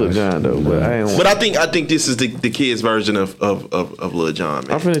 I like Lil Jon though, but I ain't. But I think this is the kids' version of Lil Jon,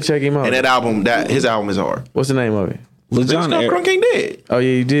 man. I'm finna check him out. And that album, his album is hard. What's the name of it? Lil It's Jon called era, Crunk Ain't Dead. Oh yeah,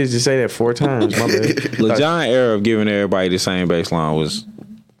 you did just say that 4 times. My bad. Lil Jon era of giving everybody the same bass line was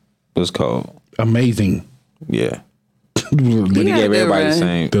cold. Amazing. Yeah. But But he had a gave good everybody the run.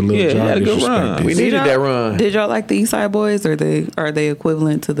 same. The Lil Yeah, he Jon had a good disrespect run. We is- needed that run. Did y'all like the East Side Boys, or are they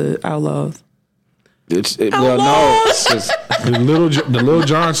equivalent to the Outlaws? Well, no. 'Cause the Lil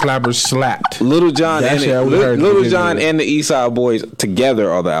Jon slappers slapped. Little John That and shit I would've heard Little the John video. and the East Side Boys together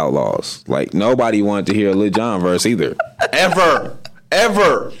are the Outlaws. Like nobody wanted to hear a Lil Jon verse either. Ever.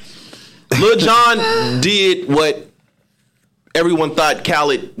 Lil Jon did what everyone thought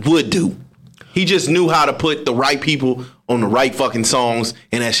Khaled would do. He just knew how to put the right people on the right fucking songs,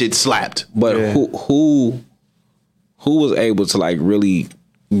 and that shit slapped. But Yeah. who was able to like really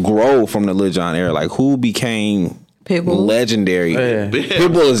grow from the Lil Jon era? Like who became Pitbull. legendary? Yeah.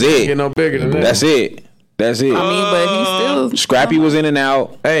 Pitbull is it. Get no bigger than that. That's it. That's it. I mean, but he still. Scrappy was in and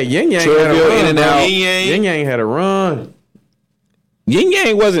out. Hey, Yin Yang had a Trivial run. in and bro. out. Yin Yang had a run. Yin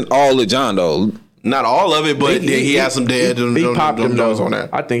Yang wasn't all Lil Jon though. Not all of it, but he had some dead. He popped them those though. on that.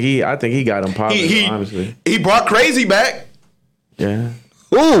 I think he got them popular. Honestly, He brought Crazy back. yeah.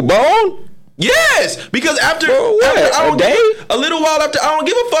 Ooh, Bone. Yes, because after, Bro, what? after I A don't day? give a little while after I don't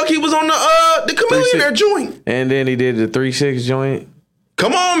give a fuck, he was on the Chameleonaire 3-6. joint. And then he did the 3-6 joint.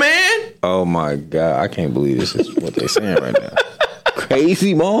 Come on, man, Oh my God, I can't believe this is what they're saying right now.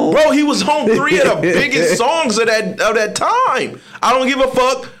 Crazy Bone. bro. He was on 3 of the biggest songs of that time. I don't give a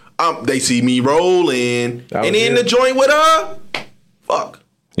fuck. They see me rolling, That was and then it. the joint with fuck.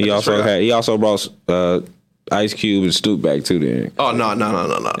 He also brought Ice Cube and Stoop back too. Then Oh no.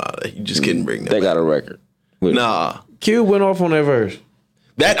 You just couldn't bring that. they back. got a record. With Nah. Q went off on that verse.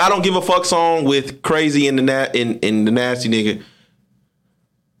 That I don't give a fuck song with Crazy and the Nasty Nigga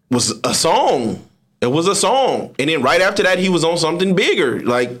was a song. It was a song, and then right after that, he was on something bigger.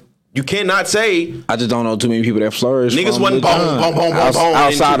 Like you cannot say I just don't know too many people that flourish. Niggas from wasn't Lil boom, Jon. boom, boom, boom, boom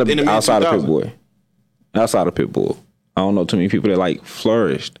outside in the of mid-2000s. Pitbull. Outside of Pitbull, I don't know too many people that like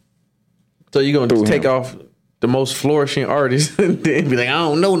flourished. So you gonna Through take him. off the most flourishing artist and then be like, I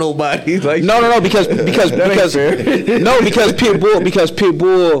don't know nobody. Like No, because fair. no, because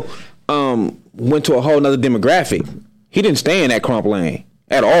Pitbull went to a whole nother demographic. He didn't stay in that crump lane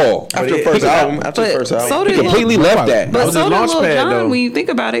at all. after the first album. After the first album, so He did completely left that. But was so his did launch Lil pad, Jon though. when you think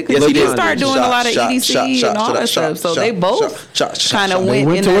about it, because Yes, he he did did. start doing a lot of EDC and all that stuff. So they both kind of went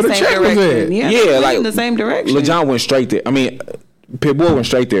went in to where that the same check was direction. at. Yeah, Yeah, they went like in the same direction. Lil Jon went straight there. I mean, Pitbull went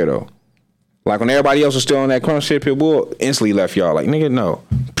straight there though. Like when everybody else was still on that crump shit, Pitbull instantly left y'all. Like nigga, no,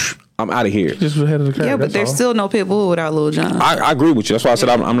 I'm out of here. Just ahead of the curve. Yeah, but that's there's all. still no Pitbull without Lil Jon. I agree with you. That's why I said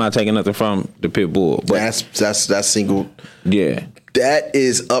I'm not taking nothing from the Pitbull. But That's single. yeah, That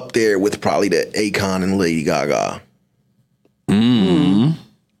is up there with probably the Akon and Lady Gaga.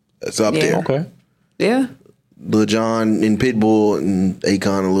 That's up Yeah. there. okay. Yeah. Lil Jon and Pitbull and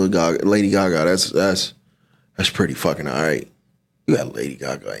Akon and Lady Gaga. That's pretty fucking all right. You got Lady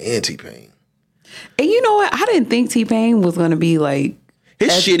Gaga and T-Pain. And you know what? I didn't think T-Pain was going to be like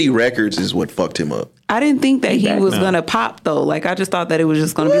His shitty records is what fucked him up. I didn't think that he back was now. gonna pop though. Like I just thought that it was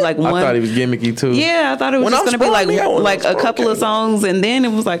just gonna be like one. I thought he was gimmicky too. Yeah, I thought it was When just I was gonna be sprung, yeah, when I like was a sprung couple of came out. songs, and then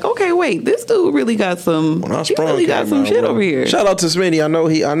it was like, okay, wait, this dude really got some. When I He sprung really got came some out, shit bro. over here. Shout out to Smitty. I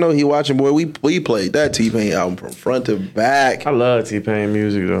know he watching. Boy, we played that T-Pain album from front to back. I love T-Pain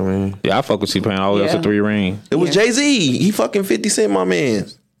music though, man. Yeah, I fuck with T-Pain all the way up Yeah. to 3 Rings. It was Yeah. Jay-Z. He fucking 50 Cent, my man.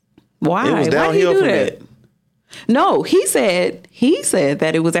 Why? It was Why did he downhill do from that? that. No, he said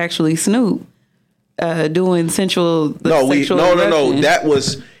that it was actually Snoop doing sexual. No. aggression. That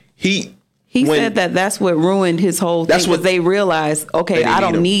was he. He when- said that's what ruined his whole thing. That's Because what- they realized, okay, They didn't I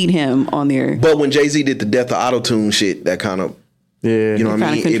don't need him on there. But when Jay-Z did the Death of Auto-Tune shit, that kind of, Yeah, you know what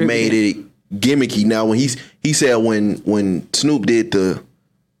I kinda mean? It made it gimmicky. Now when he said when Snoop did the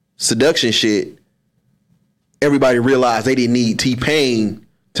seduction shit, everybody realized they didn't need T-Pain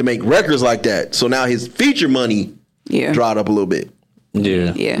to make records like that. So now his feature money Yeah. dried up a little bit.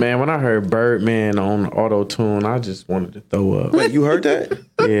 Yeah. Yeah. Man, when I heard Birdman on auto tune, I just wanted to throw up. Wait, you heard that?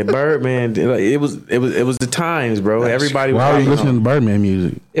 Yeah, Birdman. Like, it was the times, bro. Everybody was Why are you hopping listening on. to Birdman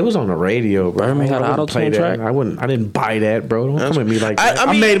music? It was on the radio, bro. Birdman had I an wouldn't play auto-tune that. track? I didn't buy that, bro. Don't come at me like that. I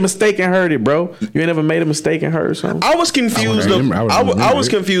I mean- made a mistake and heard it, bro. You ain't ever made a mistake and heard something. I was confused. I wouldn't remember I was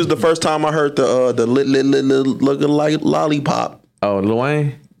it. confused the first time I heard the looking like lollipop. Oh, Lil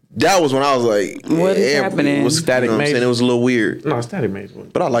Wayne. That was when I was like, What is happening? It was Static you know what I'm Major. saying? It was a little weird, No, Static Major.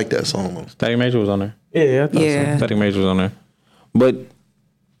 wasn't. but I like that song though. Static Major was on there. Yeah, I thought Yeah. Static Major was on there. But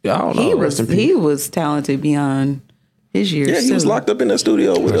I don't know. He was talented beyond his years. Yeah, he was too. locked up in that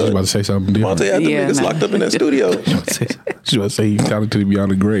studio with I was about to say something different. Monte had the Yeah, niggas nah. locked up in that studio. She was about to say you talented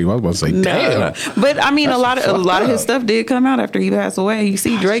beyond the grave. I was about to say, damn. No. But I mean, a lot of his stuff did come out after he passed away. You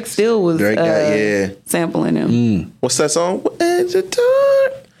see, Drake still was Drake got- yeah. sampling him. What's that song? When's it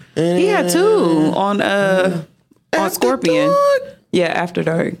time? He had two on Scorpion. Dark. Yeah, After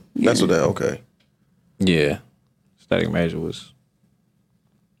Dark. Yeah. That's what that. Okay. Yeah. Static Major was.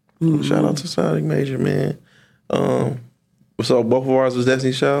 Shout out to Sonic Major, man. So both of ours was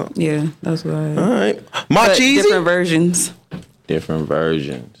Destiny's Child. Yeah, that's what I. All right, my But cheesy. different versions. Different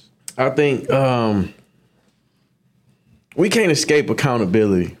versions. I think we can't escape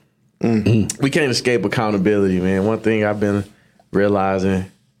accountability. We can't escape accountability, man. One thing I've been realizing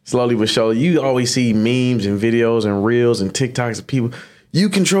slowly but surely, you always see memes and videos and reels and TikToks of people. You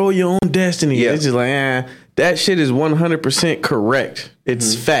control your own destiny. Yeah. It's just like, that shit is 100% correct.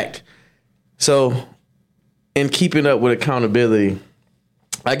 It's fact. So, in keeping up with accountability,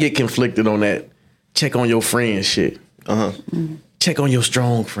 I get conflicted on that. Check on your friends shit. Check on your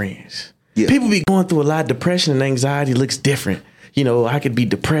strong friends. Yeah. People be going through a lot of depression and anxiety looks different. You know, I could be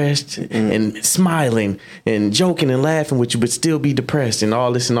depressed and smiling and joking and laughing with you, but still be depressed and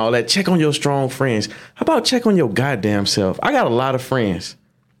all this and all that. Check on your strong friends. How about check on your goddamn self? I got a lot of friends.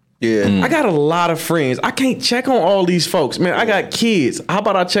 Yeah. I got a lot of friends. I can't check on all these folks, man. I got kids. How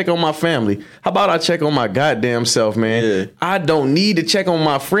about I check on my family? How about I check on my goddamn self, man? Yeah. I don't need to check on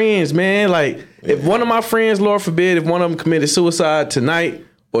my friends, man. Like, if one of my friends, Lord forbid, if one of them committed suicide tonight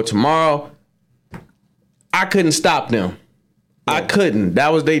or tomorrow, I couldn't stop them. I couldn't.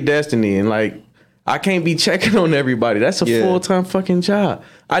 That was their destiny. And like, I can't be checking on everybody. That's a Yeah. full-time fucking job.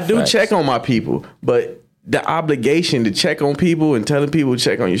 I do Facts. check on my people, but the obligation to check on people and telling people to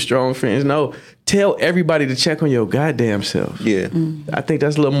check on your strong friends, no. Tell everybody to check on your goddamn self. Yeah. I think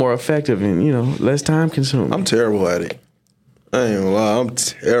that's a little more effective and, you know, less time consuming. I'm terrible at it. I ain't gonna lie. I'm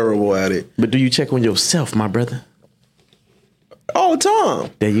terrible at it. But do you check on yourself, my brother? All the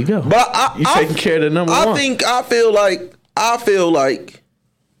time. There you go. But you taking care of the number I one. I feel like,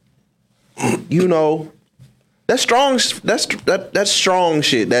 you know, that's strong. That's strong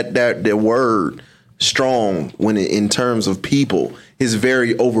shit. That word strong when it, in terms of people is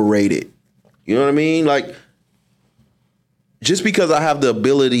very overrated. You know what I mean? Like, just because I have the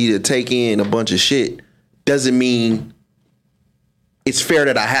ability to take in a bunch of shit doesn't mean it's fair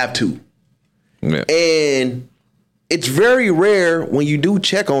that I have to. Yeah. And it's very rare when you do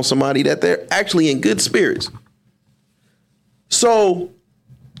check on somebody that they're actually in good spirits. So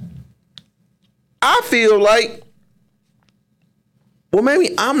I feel like, well,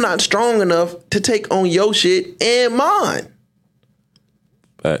 maybe I'm not strong enough to take on your shit and mine.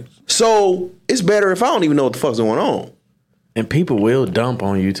 Facts. So it's better if I don't even know what the fuck's going on. And people will dump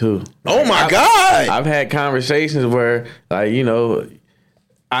on you too. Oh my God. I've had conversations where, like, you know,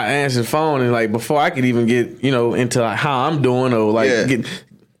 I answer the phone and like before I could even get, you know, into like how I'm doing or like Yeah.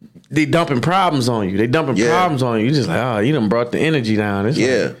 they dumping problems on you. They dumping Yeah. problems on you. You just like, oh, you done brought the energy down. It's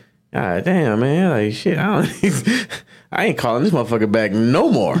Yeah. like, God damn, man. Like shit, I ain't calling this motherfucker back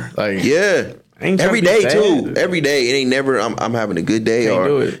no more. Like, Yeah. I ain't trying Every to be day bad. too. Every day. It ain't never I'm having a good day Can't or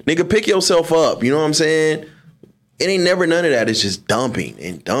do it. nigga pick yourself up. You know what I'm saying? It ain't never none of that. It's just dumping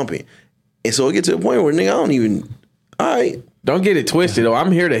and dumping. And so it gets to a point where nigga, I don't even all right. Don't get it twisted though.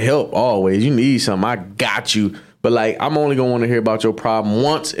 I'm here to help always. You need something, I got you. But like, I'm only gonna want to hear about your problem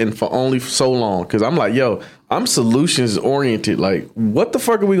once and for only so long. Cause I'm like, yo, I'm solutions oriented. Like, what the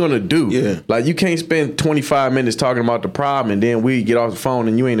fuck are we gonna do? Yeah. Like, you can't spend 25 minutes talking about the problem and then we get off the phone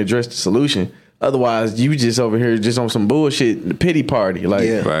and you ain't addressed the solution. Otherwise, you just over here just on some bullshit pity party. Like,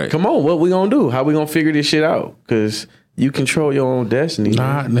 Yeah. Right. come on, what we gonna do? How we gonna figure this shit out? Cause you control your own destiny.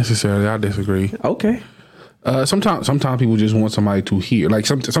 Not necessarily. I disagree. Okay. Sometimes people just want somebody to hear. Like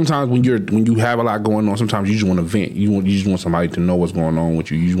sometimes when you have a lot going on, sometimes you just want to vent. You just want somebody to know what's going on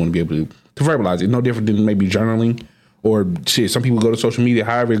with you. You just want to be able to verbalize it. No different than maybe journaling or shit. Some people go to social media.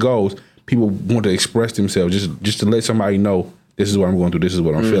 However it goes, people want to express themselves just to let somebody know this is what I'm going through. This is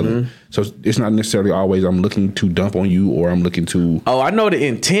what I'm feeling. So it's not necessarily always I'm looking to dump on you or I'm looking to. Oh, I know the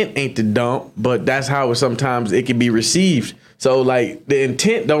intent ain't to dump, but that's how sometimes it can be received. So like the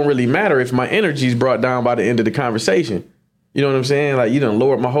intent don't really matter if my energy is brought down by the end of the conversation. You know what I'm saying? Like, you done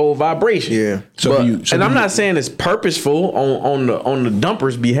lowered my whole vibration. Yeah. And I'm not saying it's purposeful on the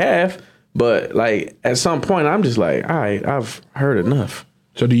dumper's behalf, but like at some point I'm just like, all right, I've heard enough.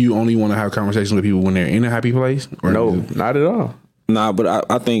 So do you only want to have conversations with people when they're in a happy place? Or No, not at all. Nah, but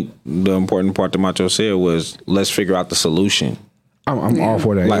I think the important part that Macho said was let's figure out the solution. I'm all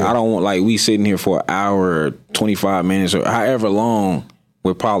for that. Like, yeah. I don't want, like, we sitting here for an hour, 25 minutes, or however long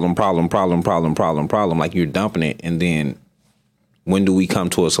with problem. Like, you're dumping it, and then when do we come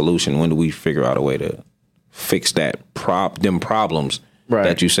to a solution? When do we figure out a way to fix them problems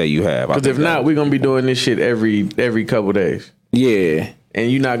that you say you have? Because if not, we're gonna be doing this shit every couple days. Yeah. And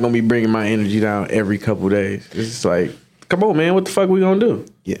you're not gonna be bringing my energy down every couple days. It's just like, come on, man, what the fuck we gonna do?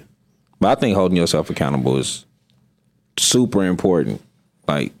 Yeah. But I think holding yourself accountable is super important.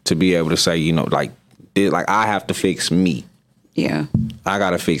 Like, to be able to say, you know, like I have to fix me. Yeah. I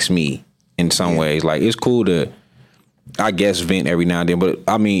gotta fix me in some ways. Like, it's cool to, I guess, vent every now and then, but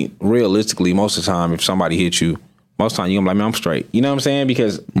I mean, realistically, most of the time, if somebody hits you, most of the time you're gonna be like, man, I'm straight. You know what I'm saying?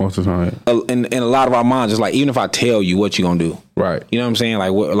 Because most of the time, in a lot of our minds, it's like, even if I tell you, what you gonna do? Right. You know what I'm saying?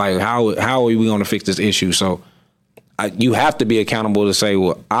 Like, how are we gonna fix this issue? So you have to be accountable to say,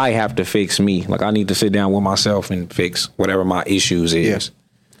 well, I have to fix me. Like, I need to sit down with myself and fix whatever my issues is. Yes.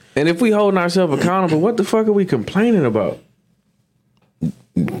 And if we holding ourselves accountable, what the fuck are we complaining about?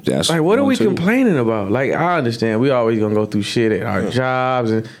 That's like, what are one we too. complaining about? Like, I understand we always gonna go through shit at our jobs,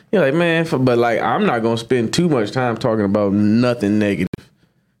 and you're like, man, but like, I'm not gonna spend too much time talking about nothing negative.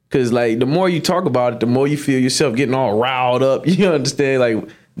 Cause like, the more you talk about it, the more you feel yourself getting all riled up. You understand? Like,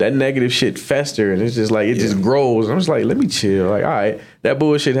 that negative shit fester, and it's just like, it just grows. I'm just like, let me chill. Like, all right, that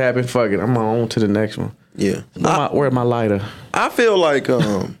bullshit happened. Fuck it, I'm on to the next one. Yeah. Where's my lighter? I feel like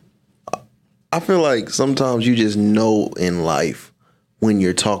sometimes you just know in life when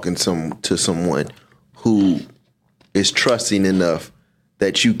you're talking to someone who is trusting enough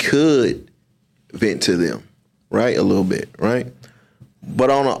that you could vent to them, right? A little bit, right?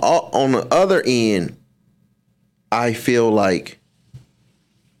 But on the other end, I feel like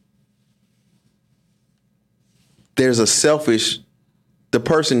there's the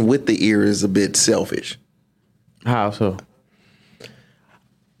person with the ear is a bit selfish. How so?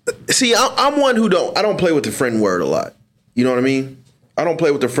 See, I'm one who I don't play with the friend word a lot. You know what I mean? I don't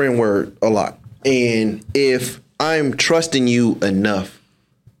play with the friend word a lot. And if I'm trusting you enough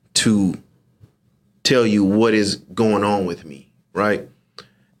to tell you what is going on with me, right?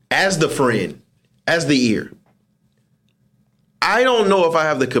 As the friend, as the ear, I don't know if I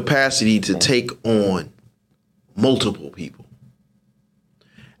have the capacity to take on multiple people.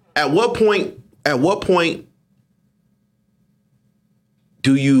 At what point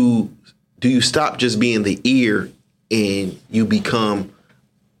do you stop just being the ear and you become,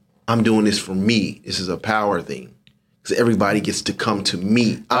 I'm doing this for me. This is a power thing. Because everybody gets to come to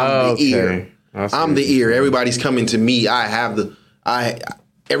me. I'm the ear. I'm the ear. Everybody's coming to me. Everybody's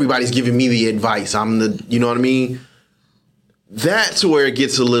giving me the advice. I'm the, you know what I mean? That's where it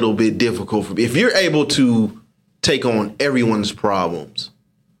gets a little bit difficult for me. If you're able to take on everyone's problems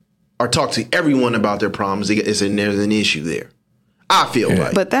or talk to everyone about their problems, there's an issue there. I feel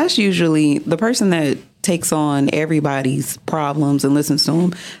like. But that's usually the person that takes on everybody's problems and listens to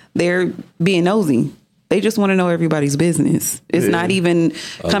them. They're being nosy. They just want to know everybody's business. It's not even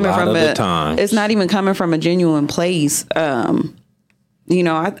coming from it's not even coming from a genuine place. you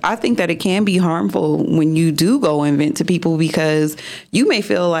know, I think that it can be harmful when you do go and vent to people, because you may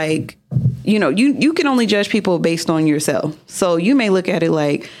feel like, you know, you can only judge people based on yourself. So you may look at it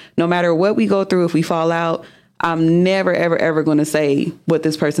like, no matter what we go through, if we fall out, I'm never, ever, ever going to say what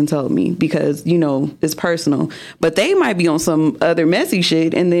this person told me because, you know, it's personal. But they might be on some other messy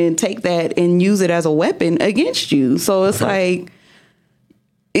shit and then take that and use it as a weapon against you. So it's like,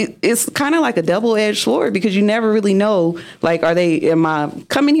 it's kind of like a double-edged sword, because you never really know, like, am I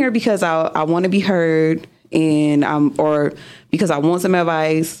coming here because I want to be heard and or because I want some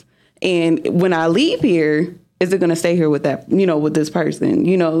advice? And when I leave here, is it going to stay here with that, you know, with this person?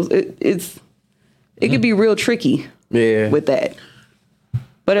 You know, it could be real tricky with that.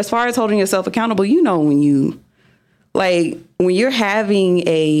 But as far as holding yourself accountable, you know, when you're having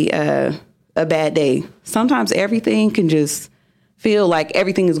a bad day, sometimes everything can just feel like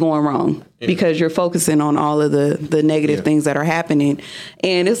everything is going wrong because you're focusing on all of the negative things that are happening.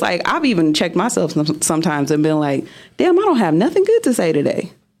 And it's like, I've even checked myself sometimes and been like, damn, I don't have nothing good to say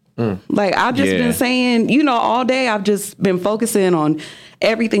today. Like, I've just been saying, you know, all day I've just been focusing on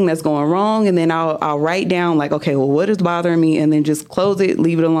everything that's going wrong. And then I'll write down like, okay, well, what is bothering me? And then just close it,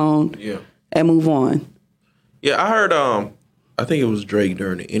 leave it alone and move on. Yeah, I heard, I think it was Drake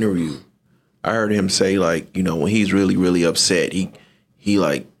during the interview. I heard him say, like, you know, when he's really, really upset, he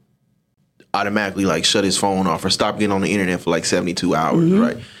like automatically like shut his phone off or stop getting on the internet for like 72 hours,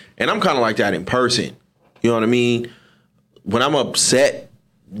 right? And I'm kind of like that in person. You know what I mean? When I'm upset,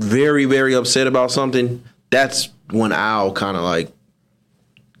 very, very upset about something, that's when I'll kind of like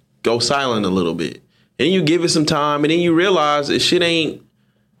go silent a little bit. And you give it some time, and then you realize it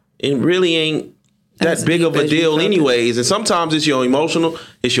really ain't that big of a deal anyways. And sometimes it's your emotions,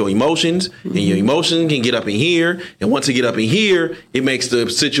 and your emotions can get up in here. And once it get up in here, it makes the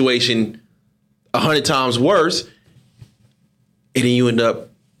situation 100 times worse. And then you end up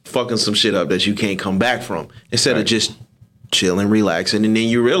fucking some shit up that you can't come back from, instead of just chilling, relaxing. And then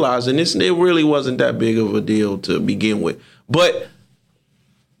you realize, and it really wasn't that big of a deal to begin with. But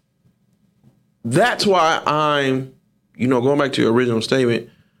that's why I'm, you know, going back to your original statement,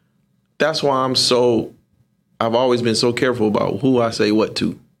 that's why I've always been so careful about who I say what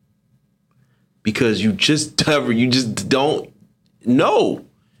to. Because you just don't know.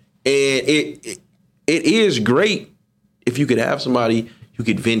 And it is great if you could have somebody you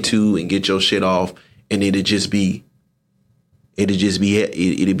could vent to and get your shit off, and it'd be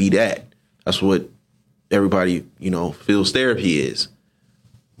that. That's what everybody, you know, feels therapy is.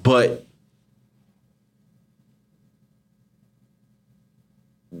 But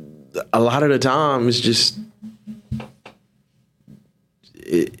a lot of the time, it's just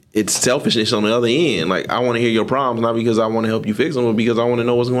it's selfishness on the other end. Like, I want to hear your problems, not because I want to help you fix them, but because I want to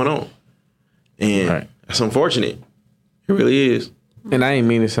know what's going on. And that's unfortunate. It really is. And I ain't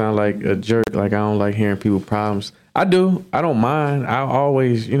mean to sound like a jerk. Like, I don't like hearing people's problems. I do. I don't mind. I'll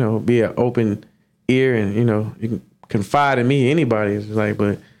always, you know, be an open ear, and, you know, you can confide in me. Anybody is like,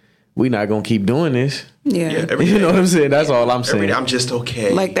 but we not gonna keep doing this. Yeah. You know what I'm saying? That's all I'm saying. I'm just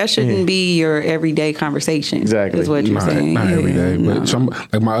okay. Like, that shouldn't be your everyday conversation. Exactly. Is what you're saying. Not every day, but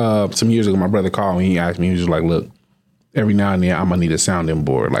some years ago, my brother called me. He asked me, he was just like, "Look, every now and then, I'm gonna need a sounding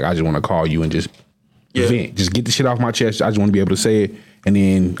board. Like, I just want to call you and just vent, just get the shit off my chest. I just want to be able to say it, and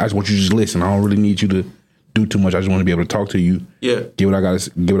then I just want you to just listen. I don't really need you to do too much. I just want to be able to talk to you. Get what I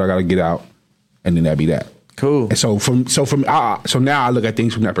gotta get out, and then that'd be that." Cool. And so now I look at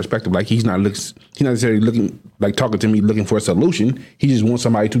things from that perspective. Like, he's not necessarily looking, like, talking to me looking for a solution. He just wants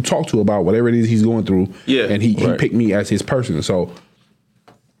somebody to talk to about whatever it is he's going through. Yeah. And he picked me as his person. So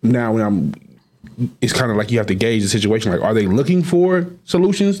now it's kind of like you have to gauge the situation. Like, are they looking for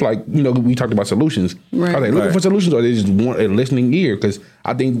solutions? Like, you know, we talked about solutions. Right. Are they looking for solutions, or they just want a listening ear? Because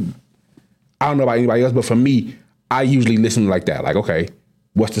I don't know about anybody else, but for me, I usually listen like that. Like, okay,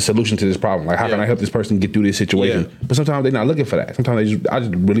 what's the solution to this problem? Like, how can I help this person get through this situation? Yeah. But sometimes they're not looking for that. Sometimes I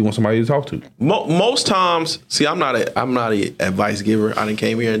just really want somebody to talk to. Most times, see, I'm not a advice giver. I done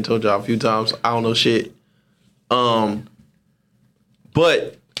came here and told y'all a few times I don't know shit. But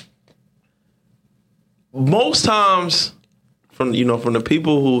most times, from the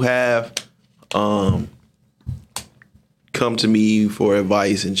people who have come to me for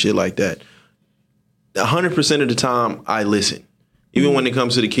advice and shit like that, 100% of the time I listen. Even when it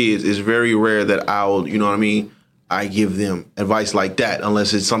comes to the kids, it's very rare that I'll, you know what I mean, I give them advice like that,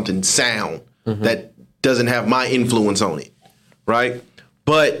 unless it's something sound that doesn't have my influence on it, right?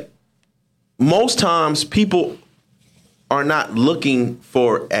 But most times people are not looking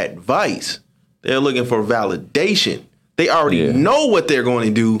for advice. They're looking for validation. They already know what they're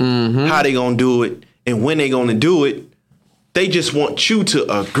going to do, how they're going to do it, and when they're going to do it. They just want you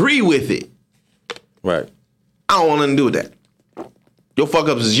to agree with it. Right. I don't want nothing to do with that. Your fuck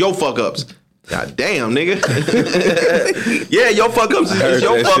ups is your fuck ups. God damn, nigga. Yeah, your fuck ups is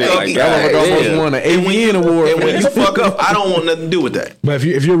your fuck ups. Like that. Almost won an AVN award. And when you fuck up, I don't want nothing to do with that. But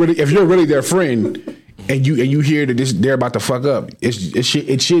if you're really their friend, and you hear that they're about to fuck up,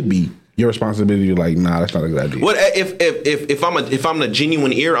 it should be your responsibility. You're like, nah, that's not a good idea. What if I'm a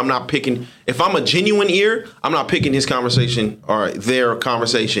genuine ear? I'm not picking. If I'm a genuine ear, I'm not picking his conversation or their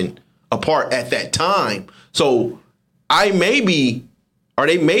conversation apart at that time. So I may be, or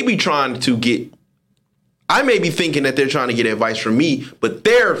they may be trying to get. I may be thinking that they're trying to get advice from me, but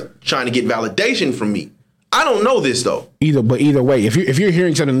they're trying to get validation from me. I don't know this though. Either way, if you're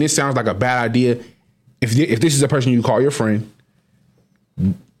hearing something, this sounds like a bad idea. If this is a person you call your friend,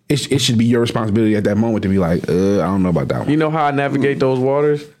 it should be your responsibility at that moment to be like, I don't know about that one. You know how I navigate those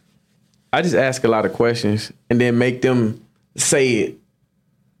waters? I just ask a lot of questions and then make them say it.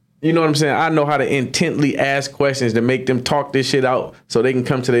 You know what I'm saying? I know how to intently ask questions to make them talk this shit out so they can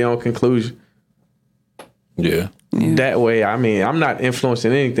come to their own conclusion. Yeah. That way, I mean, I'm not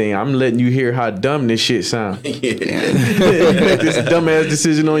influencing anything. I'm letting you hear how dumb this shit sounds. You make this dumbass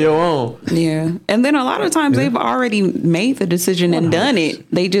decision on your own. Yeah. And then a lot of times they've already made the decision and done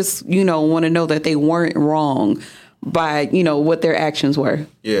it. They just, want to know that they weren't wrong by, what their actions were.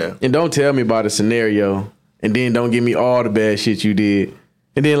 Yeah. And don't tell me about a scenario and then don't give me all the bad shit you did.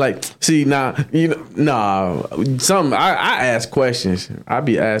 And then see now, I ask questions. I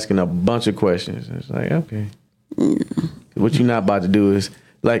be asking a bunch of questions. It's like, okay. What you not about to do is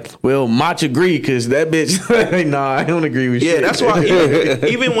Mach agree because that bitch. Nah, I don't agree with shit. Yeah, that's why.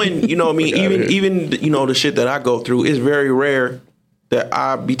 Even when even the shit that I go through, it's very rare that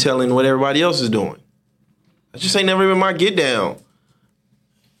I be telling what everybody else is doing. I just ain't never been my get down.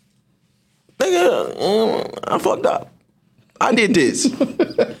 Nigga, I fucked up. I did this.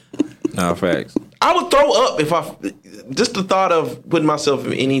 No, facts. I would throw up if just the thought of putting myself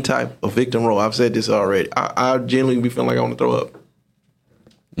in any type of victim role. I've said this already. I genuinely be feeling like I want to throw up.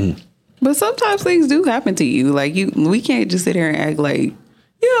 But sometimes things do happen to you. We can't just sit here and act like,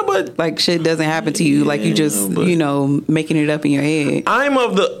 yeah, but shit doesn't happen to you. You just, making it up in your head. I'm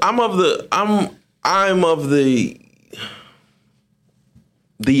of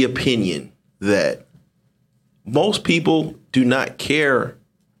the opinion that most people do not care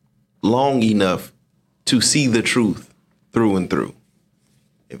long enough to see the truth through and through.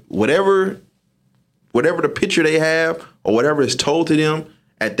 Whatever the picture they have or whatever is told to them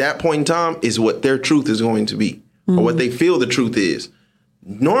at that point in time is what their truth is going to be, or what they feel the truth is.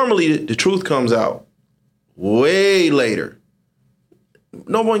 Normally, the truth comes out way later.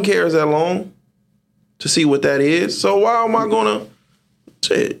 No one cares that long to see what that is. So why am I going to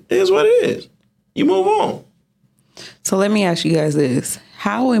say it is what it is? You move on. So let me ask you guys this.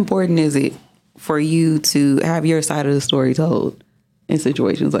 How important is it for you to have your side of the story told in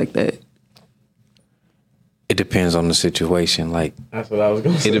situations like that? It depends on the situation. That's what I was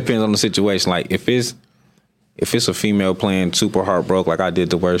going to say. It depends on the situation. If it's a female playing super heartbroken, I did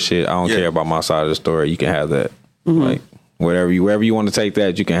the worst shit, I don't care about my side of the story. You can have that. Mm-hmm. Wherever you want to take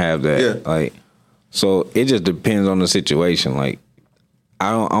that, you can have that. Yeah. So it just depends on the situation. I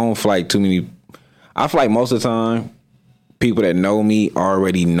don't feel like too many. I feel like most of the time, people that know me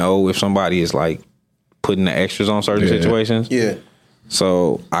already know if somebody is putting the extras on certain situations. Yeah.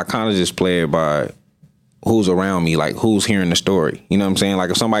 So I kind of just play it by who's around me, who's hearing the story. You know what I'm saying?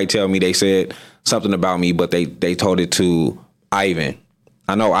 If somebody tell me they said something about me, but they told it to Ivan.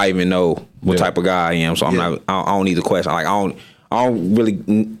 I know Ivan know what type of guy I am, so I don't need the question. I don't really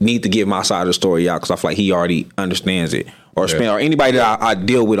need to give my side of the story out because I feel like he already understands it, or anybody that I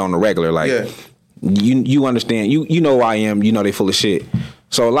deal with on the regular. You understand, you know who I am, they full of shit.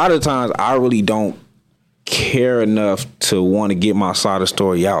 So a lot of times I really don't care enough to want to get my side of the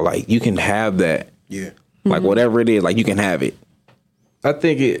story out. You can have that. Yeah. Whatever it is, you can have it. I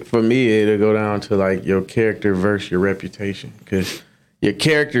think for me, it'll go down to your character versus your reputation. Because your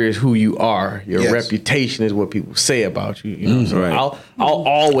character is who you are. Your reputation is what people say about you. You know, so right. I'll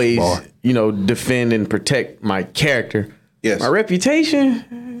always, defend and protect my character. Yes. My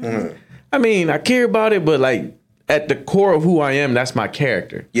reputation, I mean, I care about it, but at the core of who I am, that's my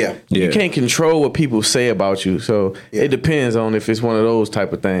character. Yeah. You can't control what people say about you. So it depends on if it's one of those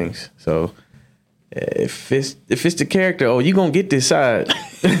type of things. So if it's the character, you gonna get this side.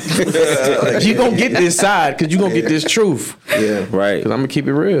 You gonna get this side because you gonna get this truth. Yeah. Right. Because I'm gonna keep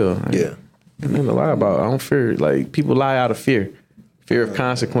it real. Yeah. There's nothing to lie about. I don't fear. People lie out of fear of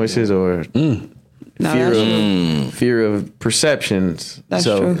consequences or fear of perceptions. That's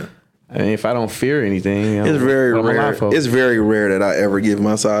true. I mean, if I don't fear anything, It's very what am I rare. alive for? It's very rare that I ever give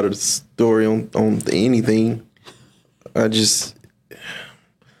my side of the story on anything. I just,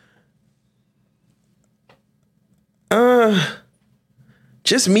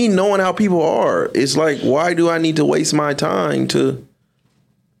 just me knowing how people are. It's like, why do I need to waste my time to,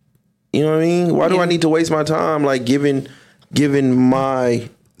 you know what I mean? Why do I need to waste my time like giving my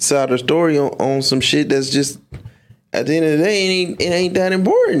side of the story on some shit that's just at the end of the day it ain't that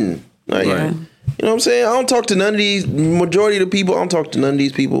important. Like, you know what I'm saying? I don't talk to none of these. Majority of the people, I don't talk to none of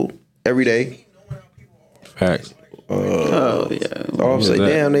these people every day. Facts. Oh yeah. I'll say,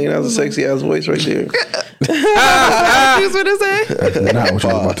 damn, nigga, that was a sexy ass voice right there. That's what I say. Not what you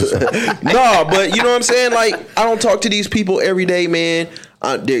was about to say. No, but you know what I'm saying? Like, I don't talk to these people every day, man.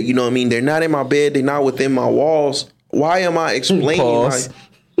 You know what I mean? They're not in my bed. They're not within my walls. Why am I explaining?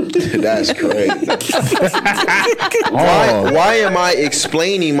 That's crazy. Why am I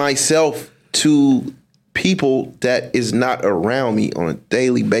explaining myself to people that is not around me on a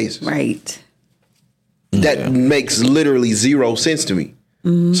daily basis? Right. That makes literally zero sense to me.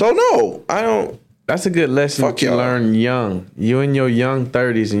 So no, I don't. That's a good lesson Fuck that you y'all. learn young. You in your young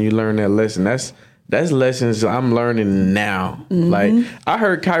 30s and you learn that lesson. That's lessons I'm learning now. Like, I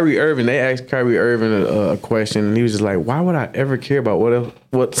heard Kyrie Irving. They asked Kyrie Irving a question, and he was just like, "Why would I ever care about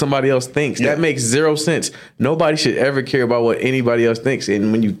what somebody else thinks? That makes zero sense. Nobody should ever care about what anybody else thinks."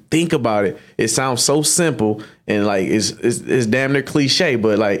 And when you think about it, it sounds so simple and like it's damn near cliche.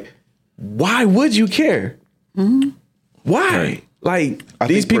 But like, why would you care? Why? Like,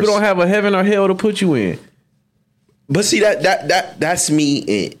 these people don't have a heaven or hell to put you in. But see that's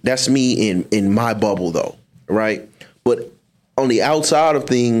me. That's me in my bubble though, right? But on the outside of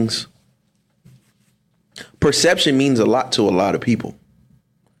things, perception means a lot to a lot of people,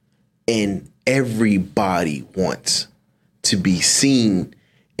 and everybody wants to be seen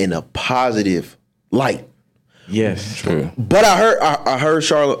in a positive light. Yes, True. But I heard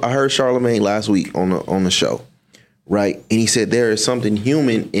Charlemagne last week on the show, right? And he said there is something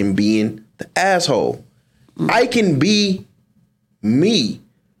human in being the asshole. I can be me.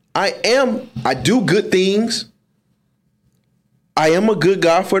 I do good things. I am a good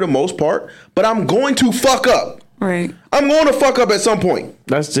guy for the most part, but I'm going to fuck up. Right. I'm going to fuck up at some point.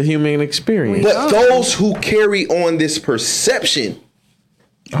 that's the human experience. But those who carry on this perception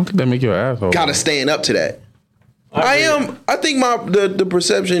I don't think that make you an asshole. gotta stand up to that. I think the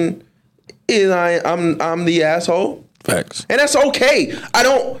perception is I'm the asshole. Facts. And that's okay. I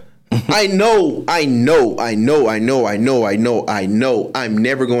know I'm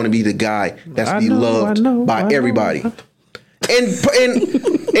never going to be the guy that's beloved by everybody.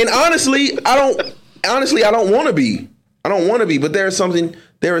 And honestly, I don't want to be. I don't want to be, but there is something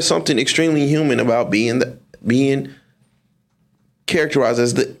extremely human about being characterized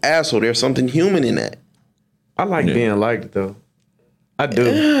as the asshole. There's something human in that. I like being liked though. I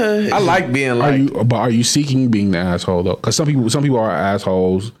do. I like being liked. Are you seeking being the asshole though? Because some people are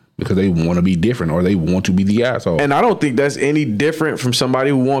assholes because they want to be different or they want to be the asshole. And I don't think that's any different from somebody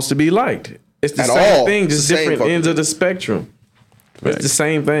who wants to be liked. It's the At same all. thing, It's just the same different fucking ends of thing. the spectrum. It's the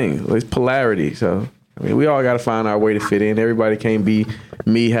same thing. It's polarity. So I mean, we all got to find our way to fit in. Everybody can't be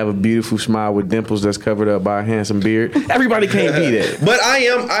me, have a beautiful smile with dimples that's covered up by a handsome beard. Everybody can't be that. But I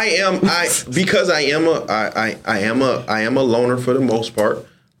am a loner for the most part.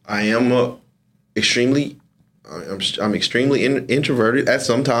 I'm extremely introverted at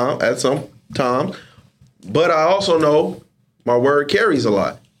some times. But I also know my word carries a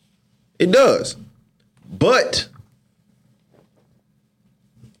lot. It does. But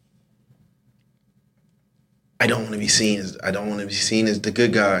I don't want to be seen as the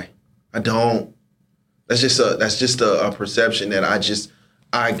good guy. I don't. That's just a perception that I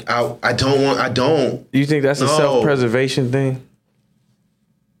don't. Do you think that's a No. self-preservation thing?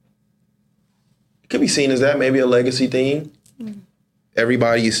 It could be seen as that, maybe a legacy thing.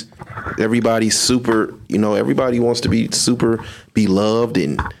 Everybody's super, everybody wants to be super beloved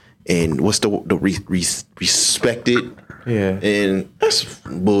and what's the respected. Yeah. And that's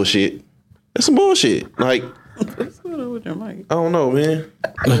bullshit. That's some bullshit. Like, I don't know, man.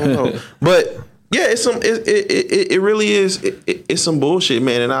 I don't know. But yeah, it really is. It's some bullshit,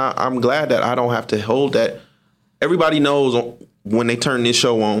 man. And I'm glad that I don't have to hold that. Everybody knows when they turn this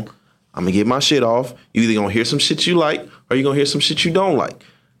show on, I'm gonna get my shit off. You either gonna hear some shit you like or you gonna hear some shit you don't like.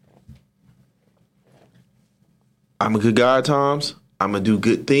 I'm a good guy at times. I'm gonna do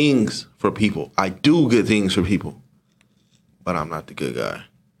good things for people. I do good things for people. But I'm not the good guy.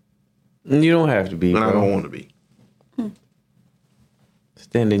 You don't have to be. And I bro. don't want to be.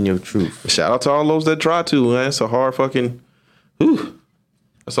 Stand in your truth. Shout out to all those that try to, man. It's a hard fucking,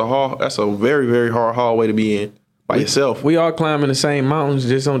 that's That's a very, very hard hallway to be in by yourself. We all climbing the same mountains,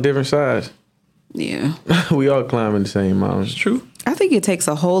 just on different sides. Yeah. We all climbing the same mountains. True. I think it takes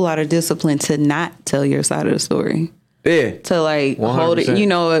a whole lot of discipline to not tell your side of the story. Yeah. To like 100%. hold it. You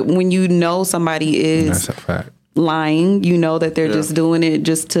know, when you know somebody is That's a fact. lying, you know that they're just doing it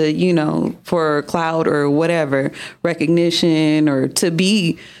just to, you know, for clout or whatever, recognition, or to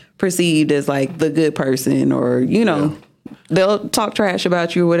be perceived as like the good person, or, you know, they'll talk trash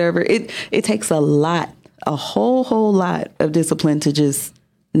about you or whatever. It takes a whole lot of discipline to just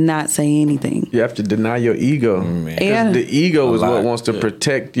not say anything. You have to deny your ego. Man. Yeah. The ego is what wants to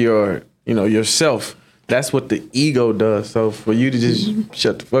protect your, you know, yourself. That's what the ego does. So for you to just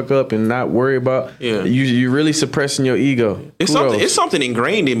shut the fuck up and not worry about, you're really suppressing your ego. It's something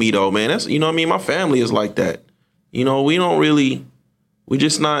ingrained in me though, man. That's, you know what I mean? My family is like that. You know, we're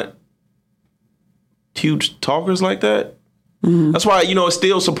just not huge talkers like that. Mm-hmm. That's why, you know, it's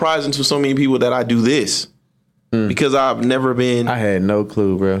still surprising to so many people that I do this. Because I've never been. I had no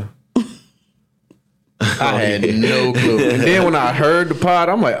clue, bro. I had no clue. And then when I heard the pod,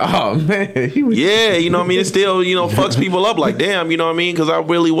 I'm like, oh man. Yeah, you know what I mean? It still, you know, fucks people up like, damn, you know what I mean? Because I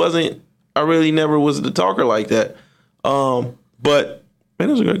really never was the talker like that. But man,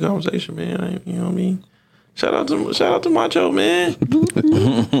 it was a good conversation, man. You know what I mean? Shout out to Macho, man.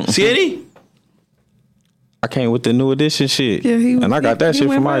 See any? I came with the new edition shit. Yeah, and I got that shit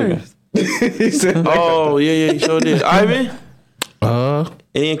from Ivan. He said, oh, yeah, you sure did. Ivan? And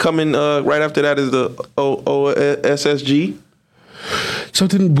then coming right after that is the OSSG.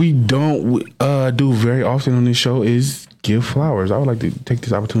 Something we don't do very often on this show is give flowers. I would like to take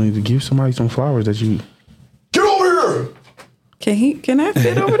this opportunity to give somebody some flowers that you... Get over here! Can I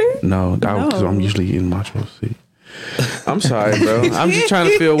fit over there? No, because I'm usually in Macho's seat. I'm sorry, bro. I'm just trying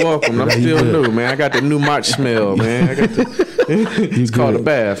to feel welcome. I'm still new, man. I got the new March smell, man. It's called a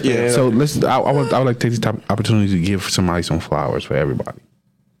bath. Yeah. Man. So I would like to take this opportunity to give somebody some flowers for everybody.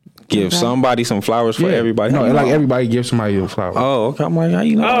 Give somebody some flowers for everybody. No, like everybody give somebody some flowers. Oh, okay. I'm like, how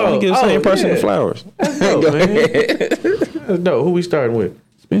you know? I only give the same person the flowers. That's dope, man. That's dope. Who we starting with?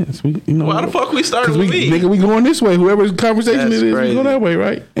 Spence, you know, Why the fuck we started with me? Nigga, we going this way. Whoever's conversation That's it is, crazy. we go that way,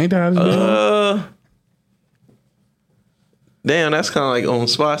 right? Ain't that how it's Damn, that's kind of like on the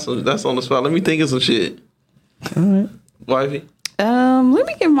spot. So that's on the spot. Let me think of some shit. All right. Wifey? Let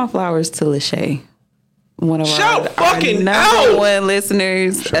me give my flowers to Lachey. One of Shout our fucking number out! one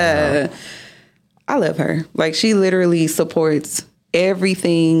listeners. I love her. Like, she literally supports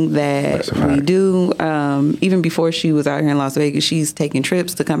everything that we do. Even before she was out here in Las Vegas, she's taking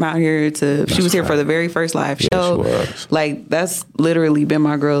trips to come out here she was here for the very first live show. Like, that's literally been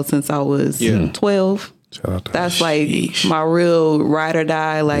my girl since I was 12. That's like my real ride or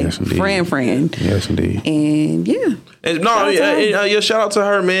die, like friend. Yes, indeed. And shout out to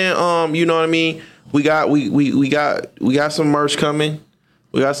her, man. You know what I mean? We got some merch coming.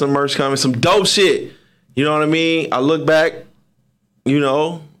 Some dope shit. You know what I mean? I look back, you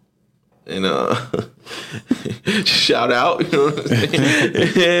know, and shout out. You know what I'm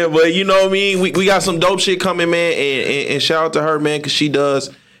saying? Yeah, but you know what I mean? We got some dope shit coming, man, and shout out to her, man, because she does.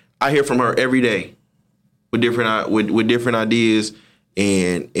 I hear from her every day with different ideas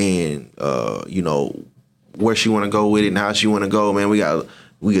and you know, where she want to go with it and how she want to go, man. We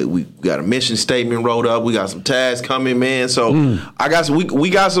got a mission statement wrote up. We got some tasks coming, man. So we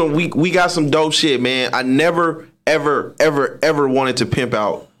got some dope shit, man. I never ever wanted to pimp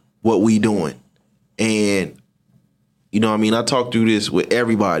out what we doing, and you know what I mean. I talk through this with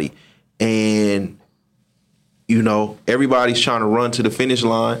everybody, and you know everybody's trying to run to the finish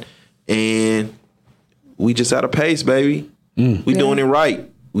line, and we just out of pace, baby. We doing it right.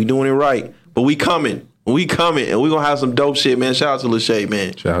 But we coming, and we gonna have some dope shit, man. Shout out to Lachey,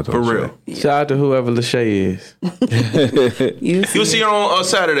 man. Shout out to for Lachey. real. Shout out to whoever Lachey is. You'll see her on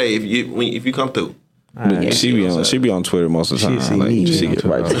Saturday if you come through. Right. She be on Twitter most of the time. She get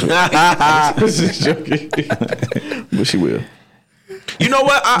right to Twitter. But she will. You know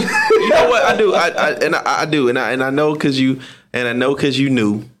what? I do. I do, and I know because you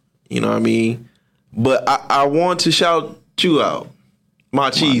knew. You know what I mean? But I want to shout you out,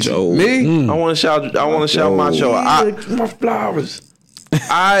 Macho. Me? I want to shout Macho. My flowers.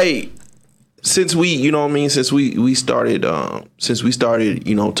 Since we, you know what I mean, since we started,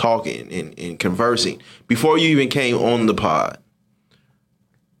 you know, talking and conversing, before you even came on the pod,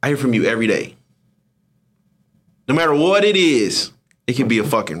 I hear from you every day. No matter what it is, it could be a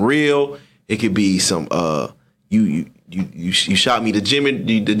fucking reel, it could be some you shot me the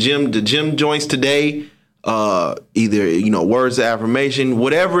gym joints today, either, you know, words of affirmation,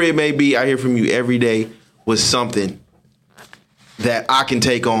 whatever it may be, I hear from you every day with something that I can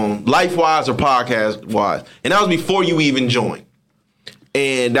take on life-wise or podcast-wise. And that was before you even joined.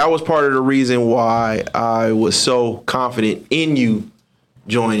 And that was part of the reason why I was so confident in you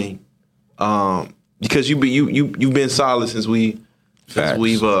joining. Because you've been solid since we've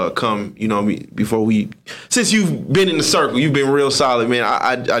come, since you've been in the circle, you've been real solid, man.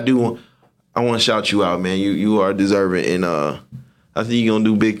 I want to shout you out, man. You are deserving, and I think you're gonna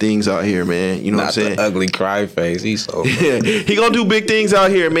do big things out here, man. You know what I'm saying? The ugly cry face. He's so he gonna do big things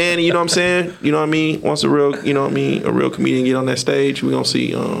out here, man. You know what I'm saying? You know what I mean? Once a real comedian get on that stage, we gonna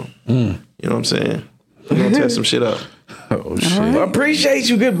see. You know what I'm saying? We gonna test some shit up. Oh shit! Right. I appreciate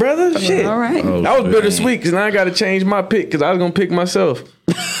you, good brother. Shit. All right. Oh, that was bittersweet because now I got to change my pick because I was gonna pick myself.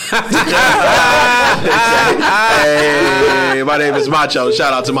 Hey, my name is Macho.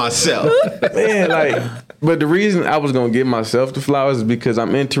 Shout out to myself, man. But the reason I was gonna give myself the flowers is because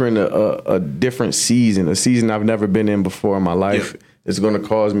I'm entering a different season, a season I've never been in before in my life. Yeah. It's gonna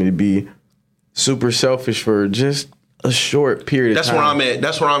cause me to be super selfish for just a short period of time.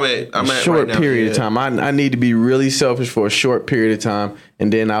 That's where I'm at. I'm at short right now. period of time. I need to be really selfish for a short period of time,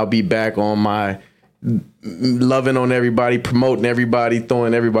 and then I'll be back on my loving on everybody, promoting everybody,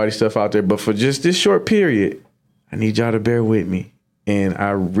 throwing everybody stuff out there. But for just this short period, I need y'all to bear with me, and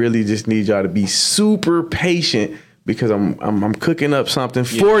I really just need y'all to be super patient because I'm cooking up something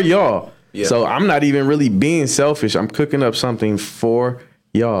for y'all. Yeah. So I'm not even really being selfish. I'm cooking up something for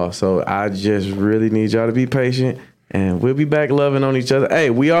y'all. So I just really need y'all to be patient. And we'll be back loving on each other. Hey,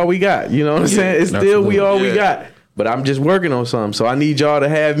 we all we got. You know what I'm saying? It's still we all we got. But I'm just working on something. So I need y'all to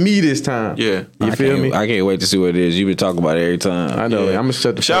have me this time. Yeah. You feel me? I can't wait to see what it is. You've been talking about it every time. I know. Yeah. I'm going to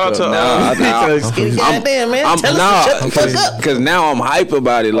shut the Shout fuck out up. Goddamn, man. Tell us to shut the fuck up. Because now I'm hype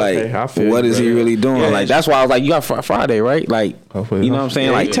about it. Like, what is he really doing? Yeah. Like, that's why I was like, you got Friday, right? Like, you know what I'm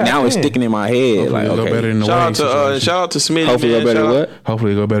saying? Yeah, like, now it's sticking in my head. Hopefully like, it'll go better okay. in the wave. Shout out to Smitty. Hopefully it'll better what?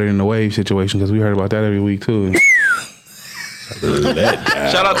 Hopefully it'll go better in the wave situation because we heard about that every week too.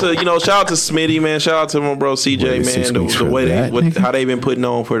 Shout out to Smitty, man. Shout out to my bro CJ, man. The way how they been putting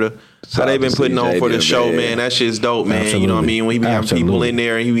on for the show, man. That shit's dope, man. Absolutely. You know what I mean? When he be having people Absolutely. in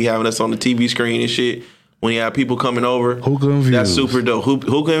there and he be having us on the TV screen and shit. When he have people coming over, Hookah and Views. that's super dope.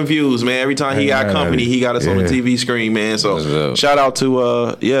 Hookah and Views, man. Every time he got company, he got us on the TV screen, man. So shout out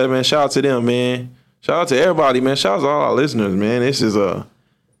to man. Shout out to them, man. Shout out to everybody, man. Shout out to all our listeners, man. This is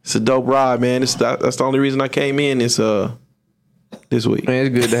it's a dope ride, man. That's the only reason I came in this week. Man,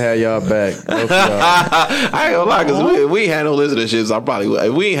 it's good to have y'all back. I ain't gonna lie, because we ain't had no listenerships.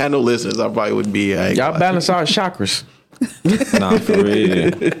 If we ain't had no listeners, I probably wouldn't be here. Y'all balance our chakras. Nah, for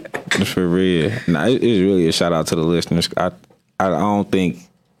real. For real. Nah, it's really a shout out to the listeners. I don't think,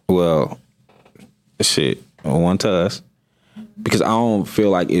 one to us, because I don't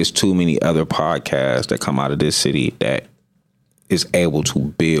feel like it's too many other podcasts that come out of this city that is able to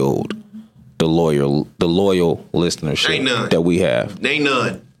build the loyal listenership that we have. Ain't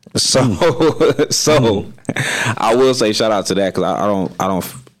none. So I will say shout out to that because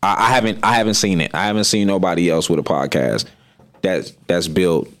I haven't seen it. I haven't seen nobody else with a podcast that's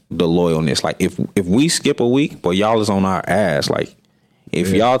built the loyalness. Like if we skip a week, boy, y'all is on our ass. Like if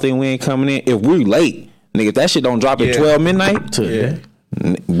y'all think we ain't coming in, if we late, nigga, if that shit don't drop at 12 midnight,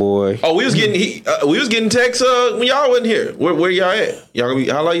 boy. Oh, we was getting texts when y'all wasn't here. Where y'all at? Y'all gonna be?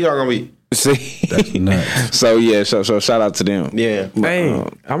 How long y'all gonna be? See, That's nuts. So yeah, so shout out to them. Yeah. Hey,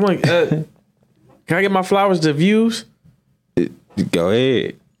 I'm like, can I get my flowers to Views? Go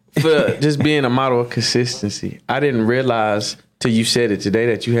ahead. For just being a model of consistency. I didn't realize till you said it today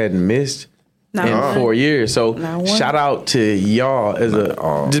that you hadn't missed in 4 years. So shout out to y'all as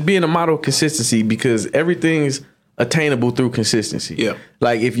just being a model of consistency because everything's attainable through consistency. Yeah.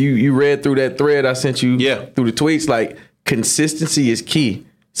 Like if you read through that thread I sent you through the tweets, like consistency is key.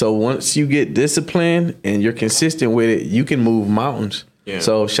 So once you get disciplined and you're consistent with it, you can move mountains. Yeah.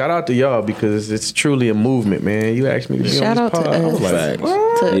 So shout out to y'all because it's truly a movement, man. You asked me to be Shout on out this pod. to I was us. like,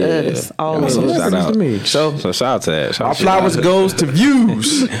 Us. All of us. Shout out to me. So shout out to that. our flowers goes to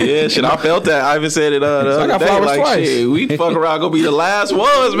Views. Yeah, shit. I felt that. I even said it the other got day. flowers Like twice. shit, we fuck around gonna be the last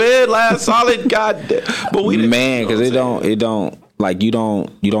ones, man. Last solid, goddamn. But we didn't, man, because it don't like you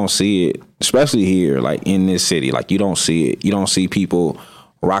don't see it, especially here, like in this city. Like you don't see it. You don't see people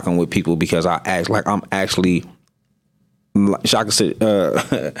rocking with people because I'm actually. Shaka said,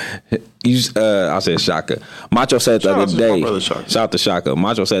 I said Shaka. Macho said the other day. Shout out to Shaka.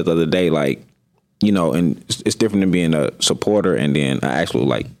 Macho said the other day, like, you know, and it's different than being a supporter and then an actual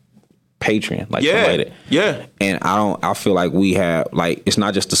like patron, like somebody that, And I feel like we have like it's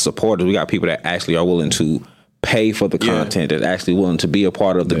not just the supporters. We got people that actually are willing to pay for the content, that actually willing to be a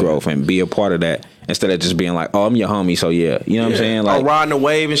part of the growth and be a part of that instead of just being like, oh, I'm your homie, so yeah. You know what I'm saying? Like, riding the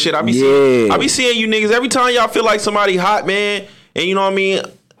wave and shit. I be seeing you niggas every time y'all feel like somebody hot, man. And you know what I mean?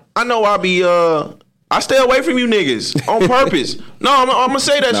 I know I stay away from you niggas on purpose. No, I'm gonna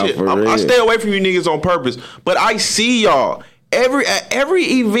say that shit. I stay away from you niggas on purpose. But I see y'all at every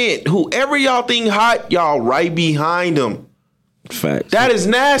event. Whoever y'all think hot, y'all right behind them. Facts. That is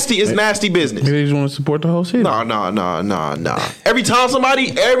nasty. It's nasty business. Maybe they just want to support the whole city. No. Every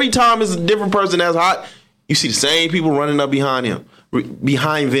time it's a different person that's hot, you see the same people running up behind them.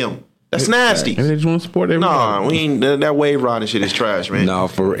 That's nasty. Maybe they just want to support everybody. Nah, we ain't that wave riding shit is trash, man. No,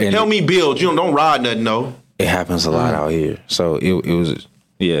 help me build. You don't ride nothing, no. It happens a lot out here. So it was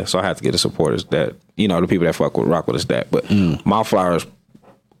so I have to get the supporters that, you know, the people that rock with us that. But my flowers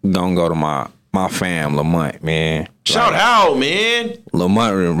gonna go to my fam, Lamont, man. Shout out, man.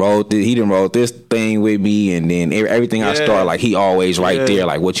 Lamont he done wrote this thing with me, and then everything I start, like, he always right there,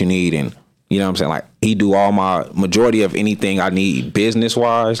 like, what you need, and you know what I'm saying? Like, he do all my majority of anything I need business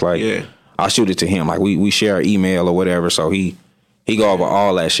wise. Like, I shoot it to him. Like, we share an email or whatever, so he go over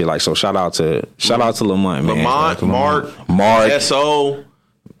all that shit. Like, so shout out to Lamont, man. Mark, S.O.,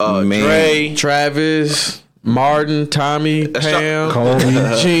 Dre, Travis, Martin, Tommy, Pam,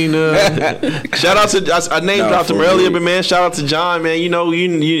 Gina. Shout out to I name dropped him earlier, but man, shout out to John, man. You know,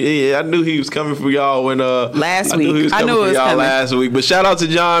 I knew he was coming for y'all when last week. I knew he was coming for y'all last week. But shout out to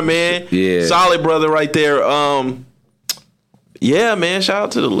John, man. Yeah, solid brother right there. Yeah, man. Shout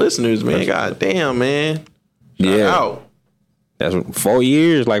out to the listeners, man. God damn, man. Shout out. That's 4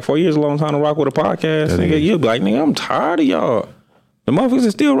 years. Like 4 years, is a long time to rock with a podcast. Nigga, you'll be like, nigga, I'm tired of y'all. The motherfuckers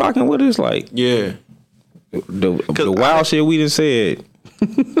are still rocking with us. Like, yeah. The wild shit we just said.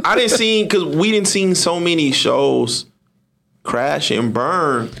 Because we didn't see so many shows crash and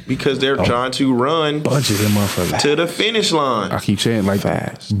burn because they're trying to run bunch of them motherfuckers to the finish line. I keep saying, like,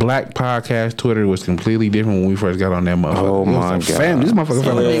 Black Podcast Twitter was completely different when we first got on that motherfucker. Oh my God. Family. This motherfucker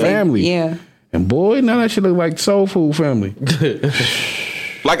felt like a family. Yeah. And boy, now that shit look like Soul Food family.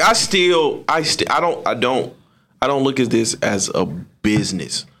 Like, I don't look at this as a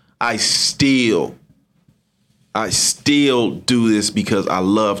business. I still do this because I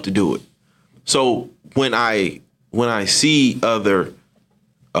love to do it. So when I see other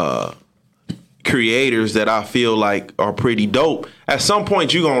creators that I feel like are pretty dope, at some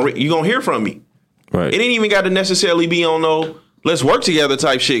point you gonna hear from me. Right. It ain't even got to necessarily be on no let's work together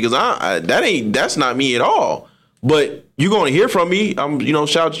type shit, because that's not me at all. But you're gonna hear from me.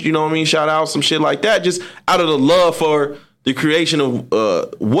 Shout out some shit like that, just out of the love for the creation of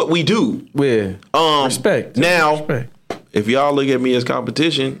what we do. Yeah. Respect. Now, if y'all look at me as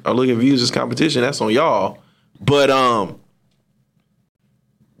competition or look at views as competition, that's on y'all. But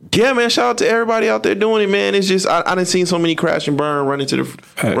yeah, man, shout out to everybody out there doing it, man. It's just I done seen so many crash and burn running to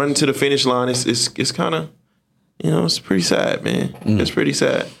the finish line. It's kind of, it's pretty sad, man. It's pretty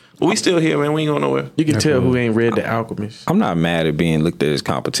sad. But we still here, man. We ain't going nowhere. You can tell who ain't read The Alchemist. I'm not mad at being looked at as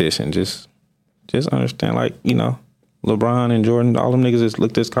competition. Just understand, like, LeBron and Jordan, all them niggas is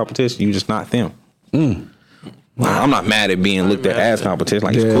looked at as competition. You just not them. I'm not mad at being looked at as competition.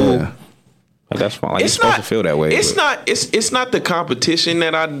 Like, it's cool. Like, that's fine. Like, you're supposed to feel that way. It's not the competition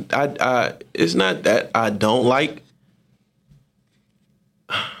that I it's not that I don't like.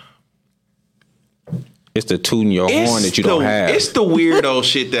 It's the tooting your horn that you don't have. It's the weirdo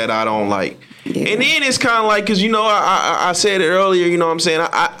shit that I don't like. Yeah. And then it's kind of like, because, I said it earlier, you know what I'm saying?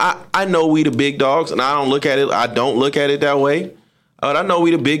 I know we the big dogs, and I don't look at it that way. I know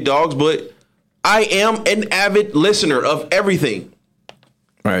we the big dogs, but I am an avid listener of everything.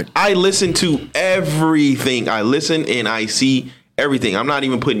 Right. I listen to everything. I listen and I see everything. I'm not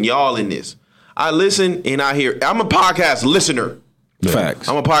even putting y'all in this. I listen and I hear. I'm a podcast listener. Facts.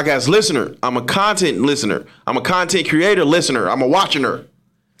 I'm a podcast listener. I'm a content listener. I'm a content creator listener. I'm a watcher.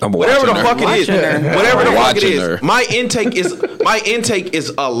 Whatever the fuck it is. Whatever the fuck it is. My intake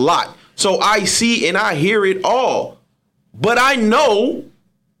is a lot. So I see and I hear it all. But I know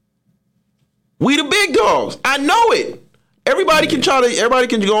we the big dogs. I know it. Everybody can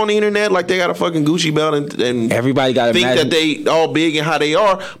go on the internet like they got a fucking Gucci belt and everybody got to think that they all big and how they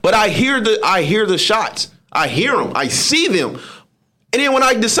are. But I hear the shots. I hear them. I see them. And then when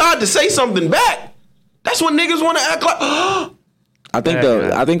I decide to say something back, that's when niggas want to act like, I think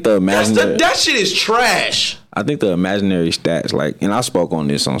the imaginary that shit is trash. I think the imaginary stats, like, and I spoke on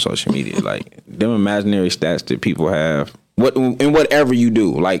this on social media, like, them imaginary stats that people have, whatever you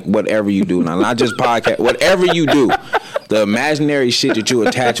do, now, not just podcast, whatever you do, the imaginary shit that you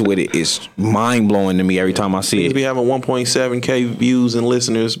attach with it is mind blowing to me every time I see it. Be having 1.7K views and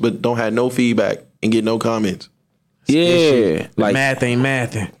listeners, but don't have no feedback and get no comments. Yeah, like math ain't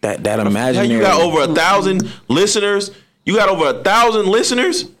mathing. that Hey, imaginary. you got over 1,000 listeners. You got over 1,000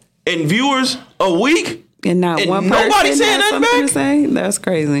 listeners and viewers a week. And not And one nobody person saying has nothing something back? to say. That's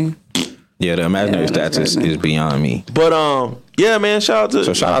crazy. Yeah, the imaginary Yeah, that's stats is crazy. beyond me. But yeah, man, shout out to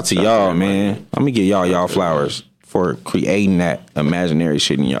So shout out to y'all, man. I'm gonna give y'all flowers for creating that imaginary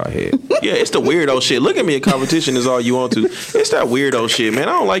shit in y'all head. Yeah, it's the weirdo shit. Look at me, a competition is all you want to. It's that weirdo shit, man.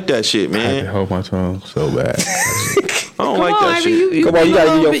 I don't like that shit, I man. hold my tongue so bad. I don't like Come on, that Ivy, shit. Come on, you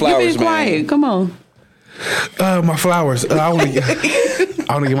gotta give your flowers, You've been man. quiet. Come on. My flowers. I want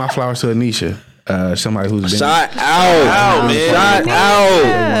to give my flowers to Anisha. Somebody who's been Shout out, man. Shout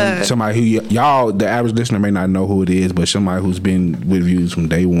out. somebody who y'all, the average listener, may not know who it is, but somebody who's been with views from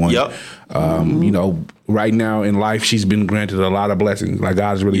day one. Yep. You know, right now in life, she's been granted a lot of blessings. Like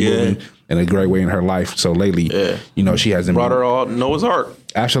God's really Yeah. moving in a great way in her life. So lately, you know, she hasn't Brought been, her all Noah's Ark.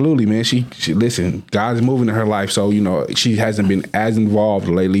 absolutely, man. She listen. God's moving in her life, so you know she hasn't been as involved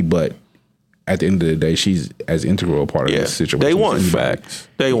lately, but at the end of the day, she's as integral a part of Yeah. this situation. Day one. as anybody. Facts.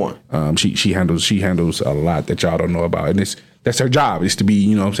 Day one. She handles a lot that y'all don't know about, and that's her job, is to be,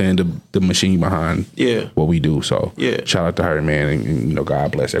 you know what I'm saying, the machine behind what we do. So Yeah. shout out to her, man, and you know,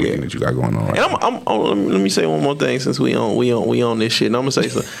 God bless everything that you got going on. Right And now. let me say one more thing since we on this shit. And I'm gonna say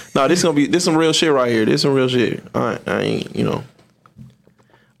something. No, this some real shit right here. This some real shit. I ain't, you know.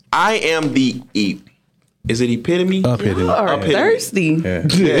 I am the is it epitome? Up here, You are Up here. thirsty.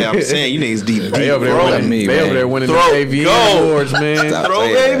 Yeah, I'm saying you niggas deep. They over there Throw winning, me, they man. over there winning Throw, the AVN go. awards, man. Stop Throw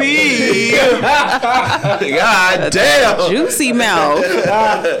saying baby. God damn. Juicy mouth.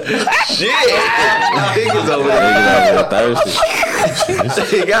 Shit. Niggas over there. that.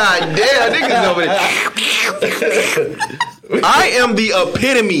 Thirsty. God damn, niggas over there. I am the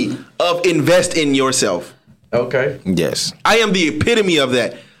epitome of invest in yourself. Okay. Yes. I am the epitome of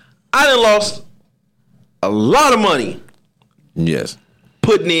that. I done lost a lot of money Yes.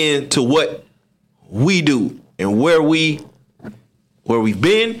 putting into what we do and where we've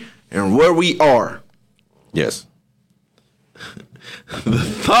been and where we are. Yes. The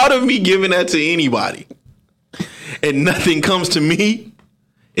thought of me giving that to anybody and nothing comes to me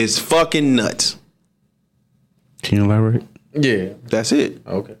is fucking nuts. Can you elaborate? Yeah. That's it.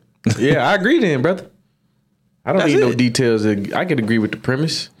 Okay. Yeah, I agree then, brother. I don't That's need no it. details. I can agree with the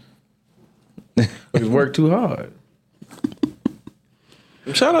premise. It's work too hard.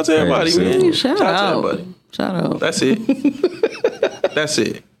 Shout out to everybody, Hey, man. Shout to out. everybody. Shout out. That's it. That's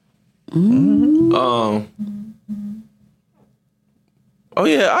it. Oh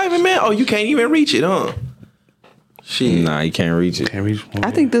yeah, Ivan, man. Oh, you can't even reach it, huh? Shit. Nah, you can't reach it. Can't reach one.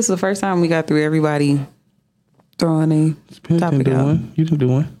 I think this is the first time we got through everybody throwing a You topic didn't do out. one. You didn't do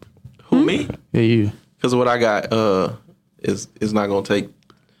one. Who me? Yeah, you. Because what I got is not gonna take.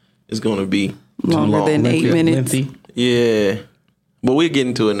 It's gonna be too Longer long. than 8 minutes. Lengthy. Yeah, but we'll get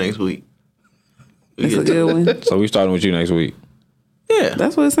into it next week. That's a good one. So we starting with you next week. Yeah,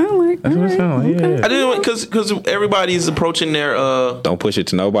 That's what it sounds like. That's what it sounds like. Yeah. I didn't because everybody's approaching their Don't push it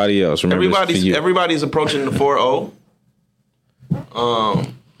to nobody else. Remember, it's for you. everybody's approaching the 4-0.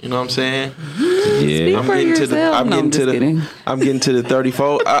 You know what I'm saying? Yeah. For yourself. I'm No, getting I'm to just the kidding. I'm getting to the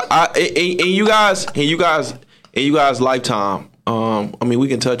 34. And you guys lifetime. I mean, we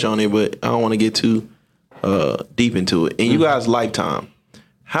can touch on it, but I don't want to get too deep into it. In you guys lifetime,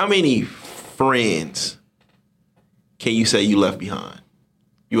 how many friends can you say you left behind?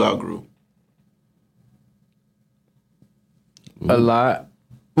 You outgrew. A lot.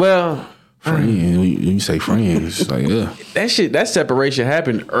 Well, Friend, when you say friends, it's like, yeah. that separation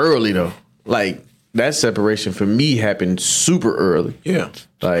happened early though. Like that separation for me happened super early. Yeah.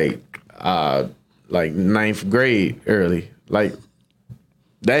 Like ninth grade early. Like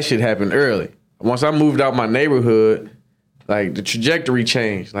that shit happened early. Once I moved out my neighborhood, like the trajectory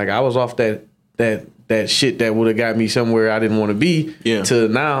changed. Like I was off that shit that would have got me somewhere I didn't want to be. Yeah. To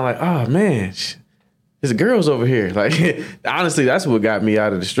now, like, oh man, there's girls over here. Like honestly, that's what got me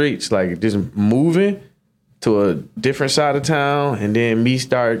out of the streets. Like just moving to a different side of town, and then me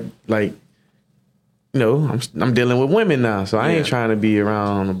start like, you know, I'm dealing with women now, so I ain't trying to be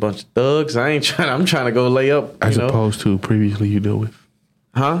around a bunch of thugs. I'm trying to go lay up. As You know? opposed to previously you deal with.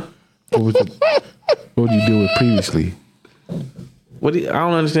 Huh? What would you deal with previously? I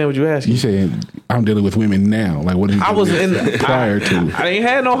don't understand what you asking. You saying I'm dealing with women now. Like, what did you I do was with prior to? I ain't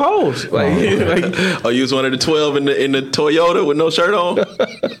had no hoes. Like, Oh, you was one of the 12 in the Toyota with no shirt on?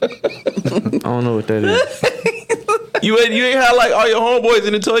 I don't know what that is. You ain't had like all your homeboys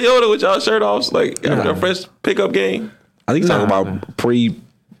in the Toyota with y'all shirt offs, like after a fresh pickup game? I think talking about pre.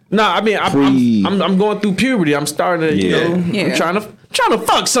 No, I mean I'm going through puberty. I'm starting to, you know, Yeah. I'm trying trying to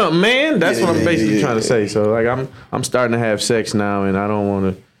fuck something, man. That's what I'm basically trying to say. So like I'm starting to have sex now, and I don't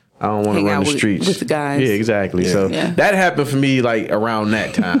want to Hang run out the streets with the guys. Yeah, exactly. So that happened for me like around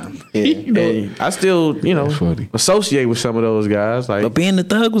that time. And I still, associate with some of those guys. Like, but being the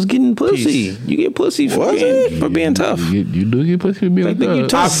thug was getting pussy. You get pussy for being tough. You do get pussy for being a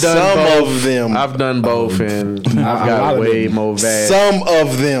thug. I've done some of them. I've done both, and I've got way more bad. Some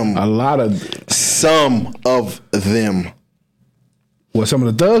of them. Some of them. Well, some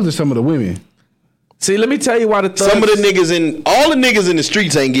of the thugs or some of the women? See, let me tell you why the thugs. Some of the niggas all the niggas in the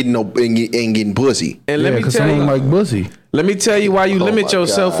streets ain't getting pussy. And let me tell you, like pussy. Let me tell you why you limit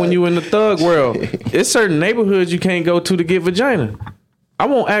yourself when you in the thug world. It's certain neighborhoods you can't go to get vagina. I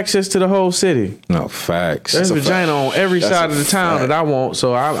want access to the whole city. No, facts. There's vagina on every side of the town that I want.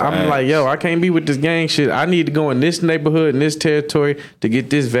 So I'm like, yo, I can't be with this gang shit. I need to go in this neighborhood, in this territory to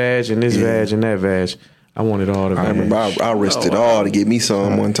get this vag and this vag and that vag. I want it all to I remember I risked it all to get me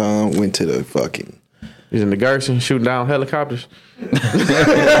some one time. Went to the fucking... He's in the Gerson shooting down helicopters. Did you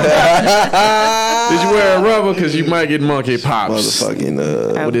wear a rubber? Because you might get monkey pops.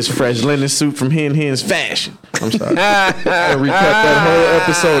 Motherfucking with his fresh linen suit from Hen's Fashion. I'm sorry. I recap that whole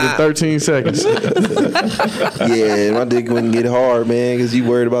episode in 13 seconds. Yeah, my dick wouldn't get hard, man, because you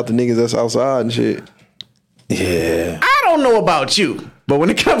worried about the niggas that's outside and shit. Yeah. I don't know about you, but when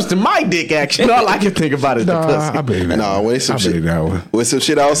it comes to my dick action, all I can think about is the pussy. I believe that. Nah, when it's some shit, that one. with some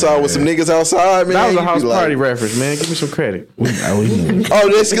shit outside, with some niggas outside, man. That was a you house be party like, reference, man. Give me some credit.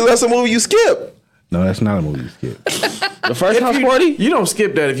 that's a movie you skip. No, that's not a movie you skip. The first house party? You don't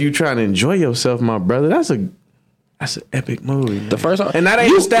skip that if you trying to enjoy yourself, my brother. That's an epic movie. Man. The first and that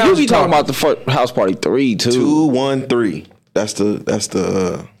ain't you be talking about the first house party 3 too. 2, 1, 3. That's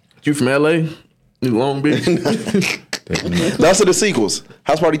the. You from LA? New Long Beach? That's the sequels.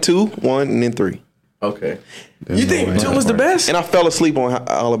 House Party 2, 1, and then 3. Okay. You think 2 was the best? And I fell asleep on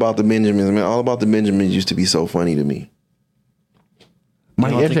All About the Benjamins. Man, All About the Benjamins used to be so funny to me.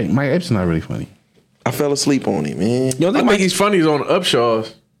 Mike Epps not really funny. I fell asleep on him, man. You don't think he's funny? He's on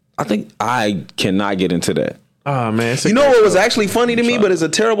Upshaws. I think I cannot get into that. Oh man, you know what was actually funny to me, but it's a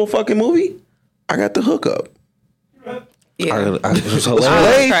terrible fucking movie? I Got the Hookup. Yeah.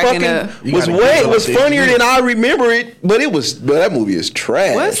 was funnier than I remember it, but that movie is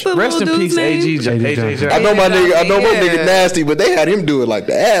trash. What's the Rest in little peace, dude's name? AJ. I know my nigga nasty, but they had him do it like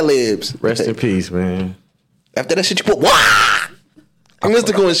the ad libs. Rest in peace, man. After that shit, you put what? I'm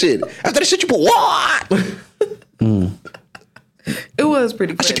mystical and shit. After that shit, you put what? It was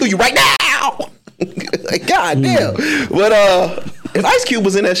pretty. I should kill you right now. Like, God damn. But if Ice Cube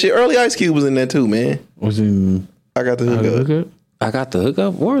was in that shit, early Ice Cube was in that too, man. Was in I Got the Hookup. I Got the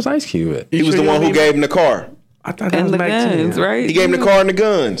Hookup. Where was Ice Cube at? He was the one who gave him the car. I thought that And was the Mac 10. guns, right? He gave him the car and the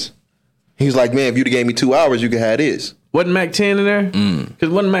guns. He was like, man, if you'd have gave me 2 hours, you could have this. Wasn't Mac 10 in there? Because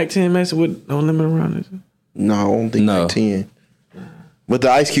wasn't Mac 10 messing with No Limit Around it? No, I don't think Mac 10. But the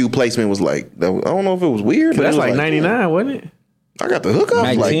Ice Cube placement was like, I don't know if it was weird. But That's it was like 99, wasn't it? I Got the Hookup.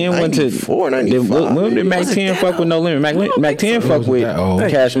 Mac like 10 went to 94, 95. When did Mac 10 fuck with No Limit? Mac 10 fuck with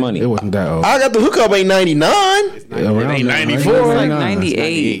Cash Money. It wasn't that old. I Got the Hookup ain't 99. It ain't 94. It was like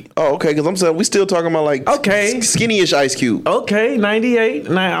 98. Oh, okay, because I'm saying we still talking about like skinny-ish Ice Cube. Okay, 98.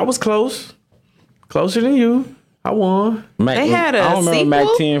 Nah, I was close. Closer than you. I won. They had a I don't remember Mac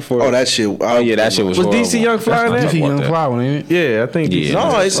sequel? 10 for. Oh, that shit. yeah, that shit was Was horrible. DC Young Fly in DC that? Young Fly one, ain't it? Yeah, I think. Yeah.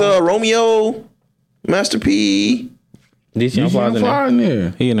 No, it's Romeo, Master P. DC Young Fly in Fly there. in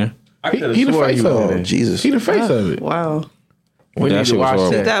there. He in there. He the face of it. Jesus. He the face of it. Wow. We That need shit to was watch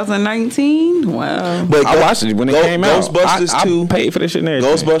horrible. that. 2019. Wow. But I watched it when it came out. Ghostbusters 2. I paid for this shit and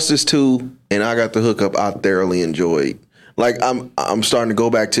everything. Ghostbusters 2 and I Got the Hookup I thoroughly enjoyed. Like I'm starting to go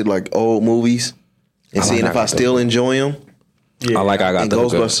back to like old movies and seeing if I still enjoy them. Yeah. I got And the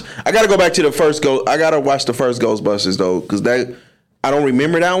Ghostbusters. Hookup. I gotta go back to the first I gotta watch the first Ghostbusters though, because I don't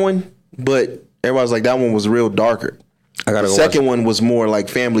remember that one, but everybody's like that one was real darker. I gotta The go second one was more like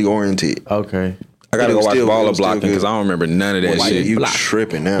family oriented. Okay. I gotta It go was watch still- it Baller was still Blocking because good. I don't remember none of that Like, shit. you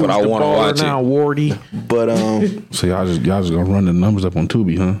tripping now. But I want to watch it. Now, Wardy. But So y'all just gonna run the numbers up on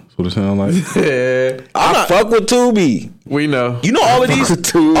Tubi, huh? That's what it sound like. I fuck with Tubi. We know. you know all of these.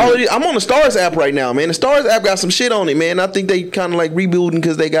 I'm on the Stars app right now, man. The Stars app got some shit on it, man. I think they kind of like rebuilding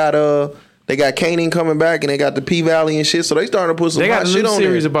because they got Kanan coming back and they got the P Valley and shit. So they starting to put some They got hot a shit new on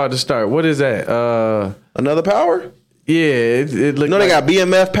series there. about to start. What is that? Another Power. Yeah, it looked No, they like got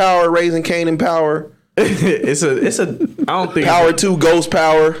BMF Power, Raising Kanan Power, it's a. I don't think Power 2, Ghost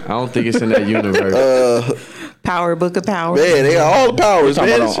Power. I don't think it's in that universe. Power Book of Power. Man, they got all the powers, Talking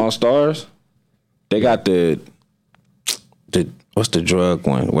man. about on Stars, they got the what's the drug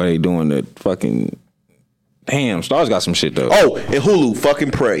one where they doing the fucking Damn, Stars got some shit though. Oh, and Hulu,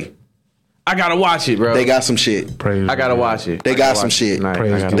 fucking Prey. I gotta watch it, bro. They got some shit. Praise I gotta God. watch it. They got some shit.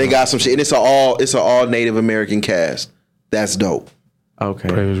 Praise They got some shit, and it's an all Native American cast. That's dope. Okay.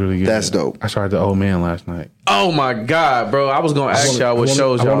 Praise was really good. That's dope. I started The Old Man last night. Oh my God, bro! I was gonna ask y'all what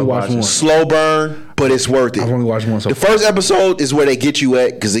shows I've y'all only was watched watching. one. Slow burn, but it's worth I've it. only watched one so The far. first episode is where they get you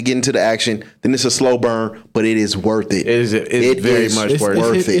at because they get into the action. Then it's a slow burn, but it is worth it. It's very much It's, worth it's,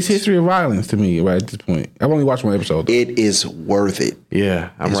 it. it's, it's history of violence to me right at this point. I've only watched one episode. It is worth it. Yeah,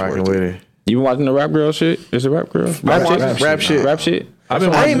 I'm It's rocking worth with it. it. You been watching the Rap Girl shit? Is it Rap Girl? Rap shit. Rap shit. I've been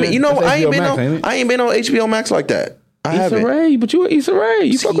I watching ain't been, it. you know, That's I ain't HBO been Max, on. ain't it? I ain't been on HBO Max like that. I Issa haven't. Rae, but you Issa Rae.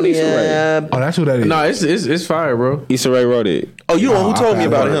 You fuck with Issa Rae. Yeah. Oh, that's who that is. No, it's fire, bro. Issa Rae wrote it. Oh, you the one who told me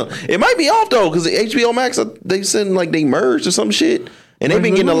okay, about I him. It might be off though, because HBO Max they said like they merged or some shit, and they've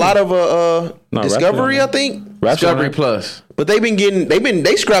been getting a lot of No, Discovery, Rap I think. Rap Discovery shit. Plus. But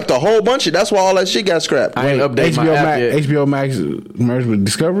they scrapped a whole bunch of. That's why all that shit got scrapped. I ain't update my HBO app Max. yet. HBO Max merged with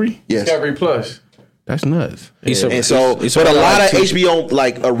Discovery. Yes. Discovery Plus. That's nuts. And so, but a lot of HBO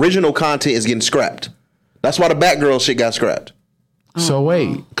like original content is getting scrapped. That's why the Batgirl shit got scrapped. So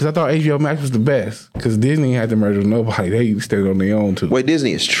wait, because I thought HBO Max was the best. Because Disney had to merge with nobody. They stayed on their own too. Wait,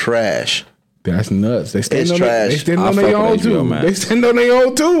 Disney is trash. That's nuts. They stand It's on trash. They stand I on their fuck own with HBO too. Max. They stand on their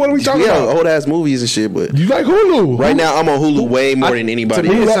own too. What are we talking Yeah, about? old ass movies and shit. But You like Hulu? right now, I'm on Hulu way more than anybody.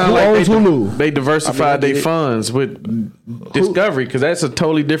 To me, it else. sounds who like owns Hulu? they diversified I their get it. funds with Discovery because that's a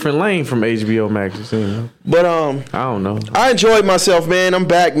totally different lane from HBO Max. You see, But I don't know. I enjoyed myself, man. I'm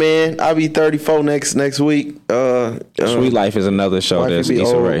back, man. I'll be 34 next week. Sweet Life is another show Wifey that's be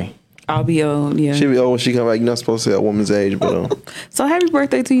Issa old. Rae. I'll be old. Yeah. She be old when she come back. You're not supposed to say a woman's age, but So happy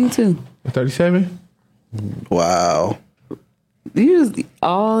birthday to you too. 37. wow. You just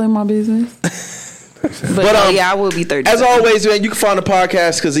all in my business. But yeah, I will be 30. As always, man, you can find the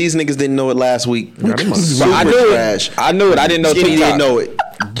podcast because these niggas didn't know it last week. I Super knew trash. it. I knew it. I didn't know Skinny TikTok. didn't know it.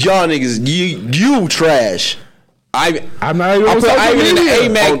 Y'all niggas, you trash. I'm not even I on put social Ivan in the media. A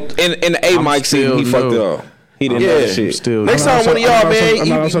Mac in the A mic seat. He still fucked new. it up. He didn't know that shit. Still, Next I'm time, not one of on y'all, so- man, I'm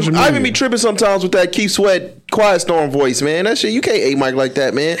not on social I even media. be tripping sometimes with that Keith Sweat Quiet Storm voice, man. That shit, you can't A mic like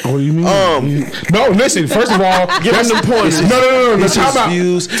that, man. What do you mean? No, listen. First of all, Give us that's the pointers. No. This Time is out.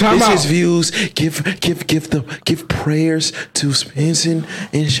 views. Time This out. is views. Give prayers to Spenson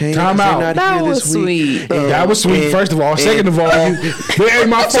and Shane. Time 'cause they're out. not That here was this week. sweet. That was sweet. And- First of all. and- Second of all, it ain't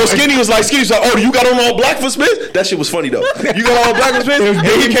my So fault. Skinny was like, oh, you got on all black for Smith? That shit was funny though. You got all black for Smith? It was And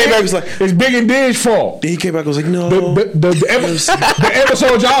he Big came back and and was like, it's Big and Dig's fault. then he came back and was like, no. The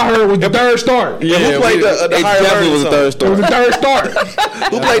episode y'all heard was the third start. Yeah, who played the It higher definitely learning was a song? third It was story. the third start.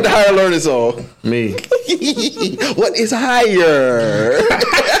 Who played the higher learning song? me. What is higher?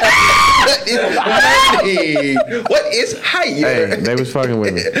 What is learning? What is higher? Hey, they was fucking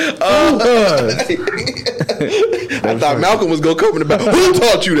with me. I thought Malcolm was gonna come in the back. Who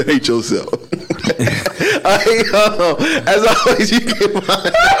taught you to hate yourself? As always, you can find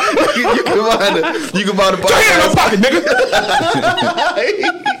the podcast.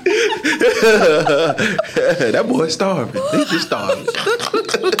 That boy starving. He just starving.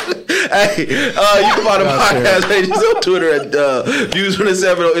 Hey, you can find the podcast pages on Twitter at Views from the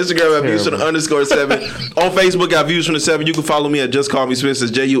 7, on Instagram at Views from the _7, on Facebook at Views from the 7. You can follow me at Just Call Me Spence.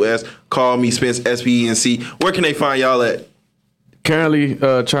 It's JUS Call Me Spence SPENC. Where can they find y'all at? Currently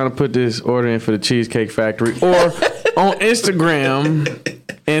trying to put this order in for the Cheesecake Factory or on Instagram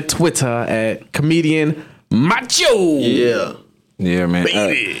and Twitter at Comedian Macho. Yeah. Yeah, man.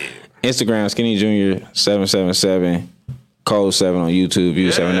 Instagram Skinny Junior 777, Code 7 on YouTube,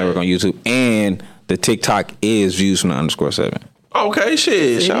 Views 7 Network on YouTube, and the TikTok is Views from the _7. Okay,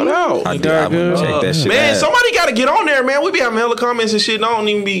 shit. Shout out. I check that shit Man, out. somebody got to get on there, man. We be having hella comments and shit. And I don't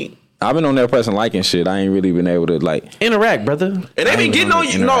even be. I've been on there pressing like and shit. I ain't really been able to like. Interact, brother. And they been ain't getting on on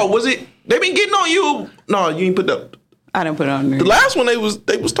the you. No, internet. was it? They been getting on you. No, you ain't put that. I didn't put it on there. The last one they was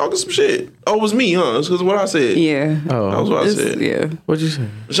talking some shit. Oh, it was me, huh? It's because what I said. Yeah. That was what I It's- said. Yeah. What'd you say?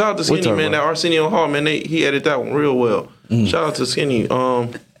 Shout out to Skinny, talking man. That Arsenio Hall, man. He edited that one real well. Shout out to Skinny.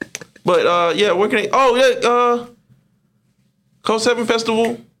 But yeah, where can they? Oh yeah, Code 7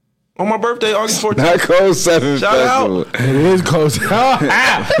 Festival on my birthday, August 14th. That Code 7 Shout Festival. It is close.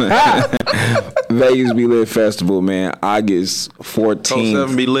 Vegas Be Lit Festival, man. August Code 7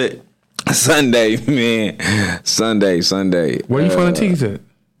 14th. be lit. Sunday, man. Sunday. Where you find the tickets at?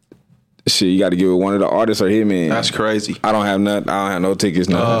 Shit, you got to give it one of the artists or hit man. That's crazy. I don't have nothing. I don't have no tickets.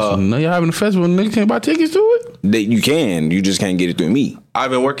 No, No, y'all having a festival and niggas can't buy tickets to it? you can. You just can't get it through me.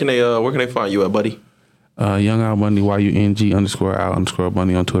 Ivan, where can they find you at, buddy? Young Al Bundy,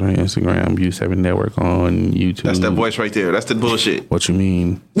 YUNG_Al_Bundy on Twitter and Instagram. U7 Network on YouTube. That's that voice right there. That's the bullshit. What you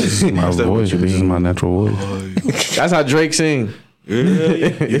mean? This is my voice. This is my natural voice. That's how Drake sing. Girl,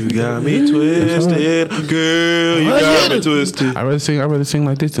 you got me twisted. Girl, you got me twisted. I rather sing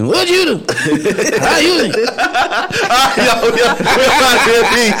like this. What you do? How you do? Yo, we're out here,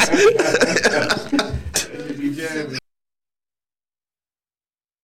 peace.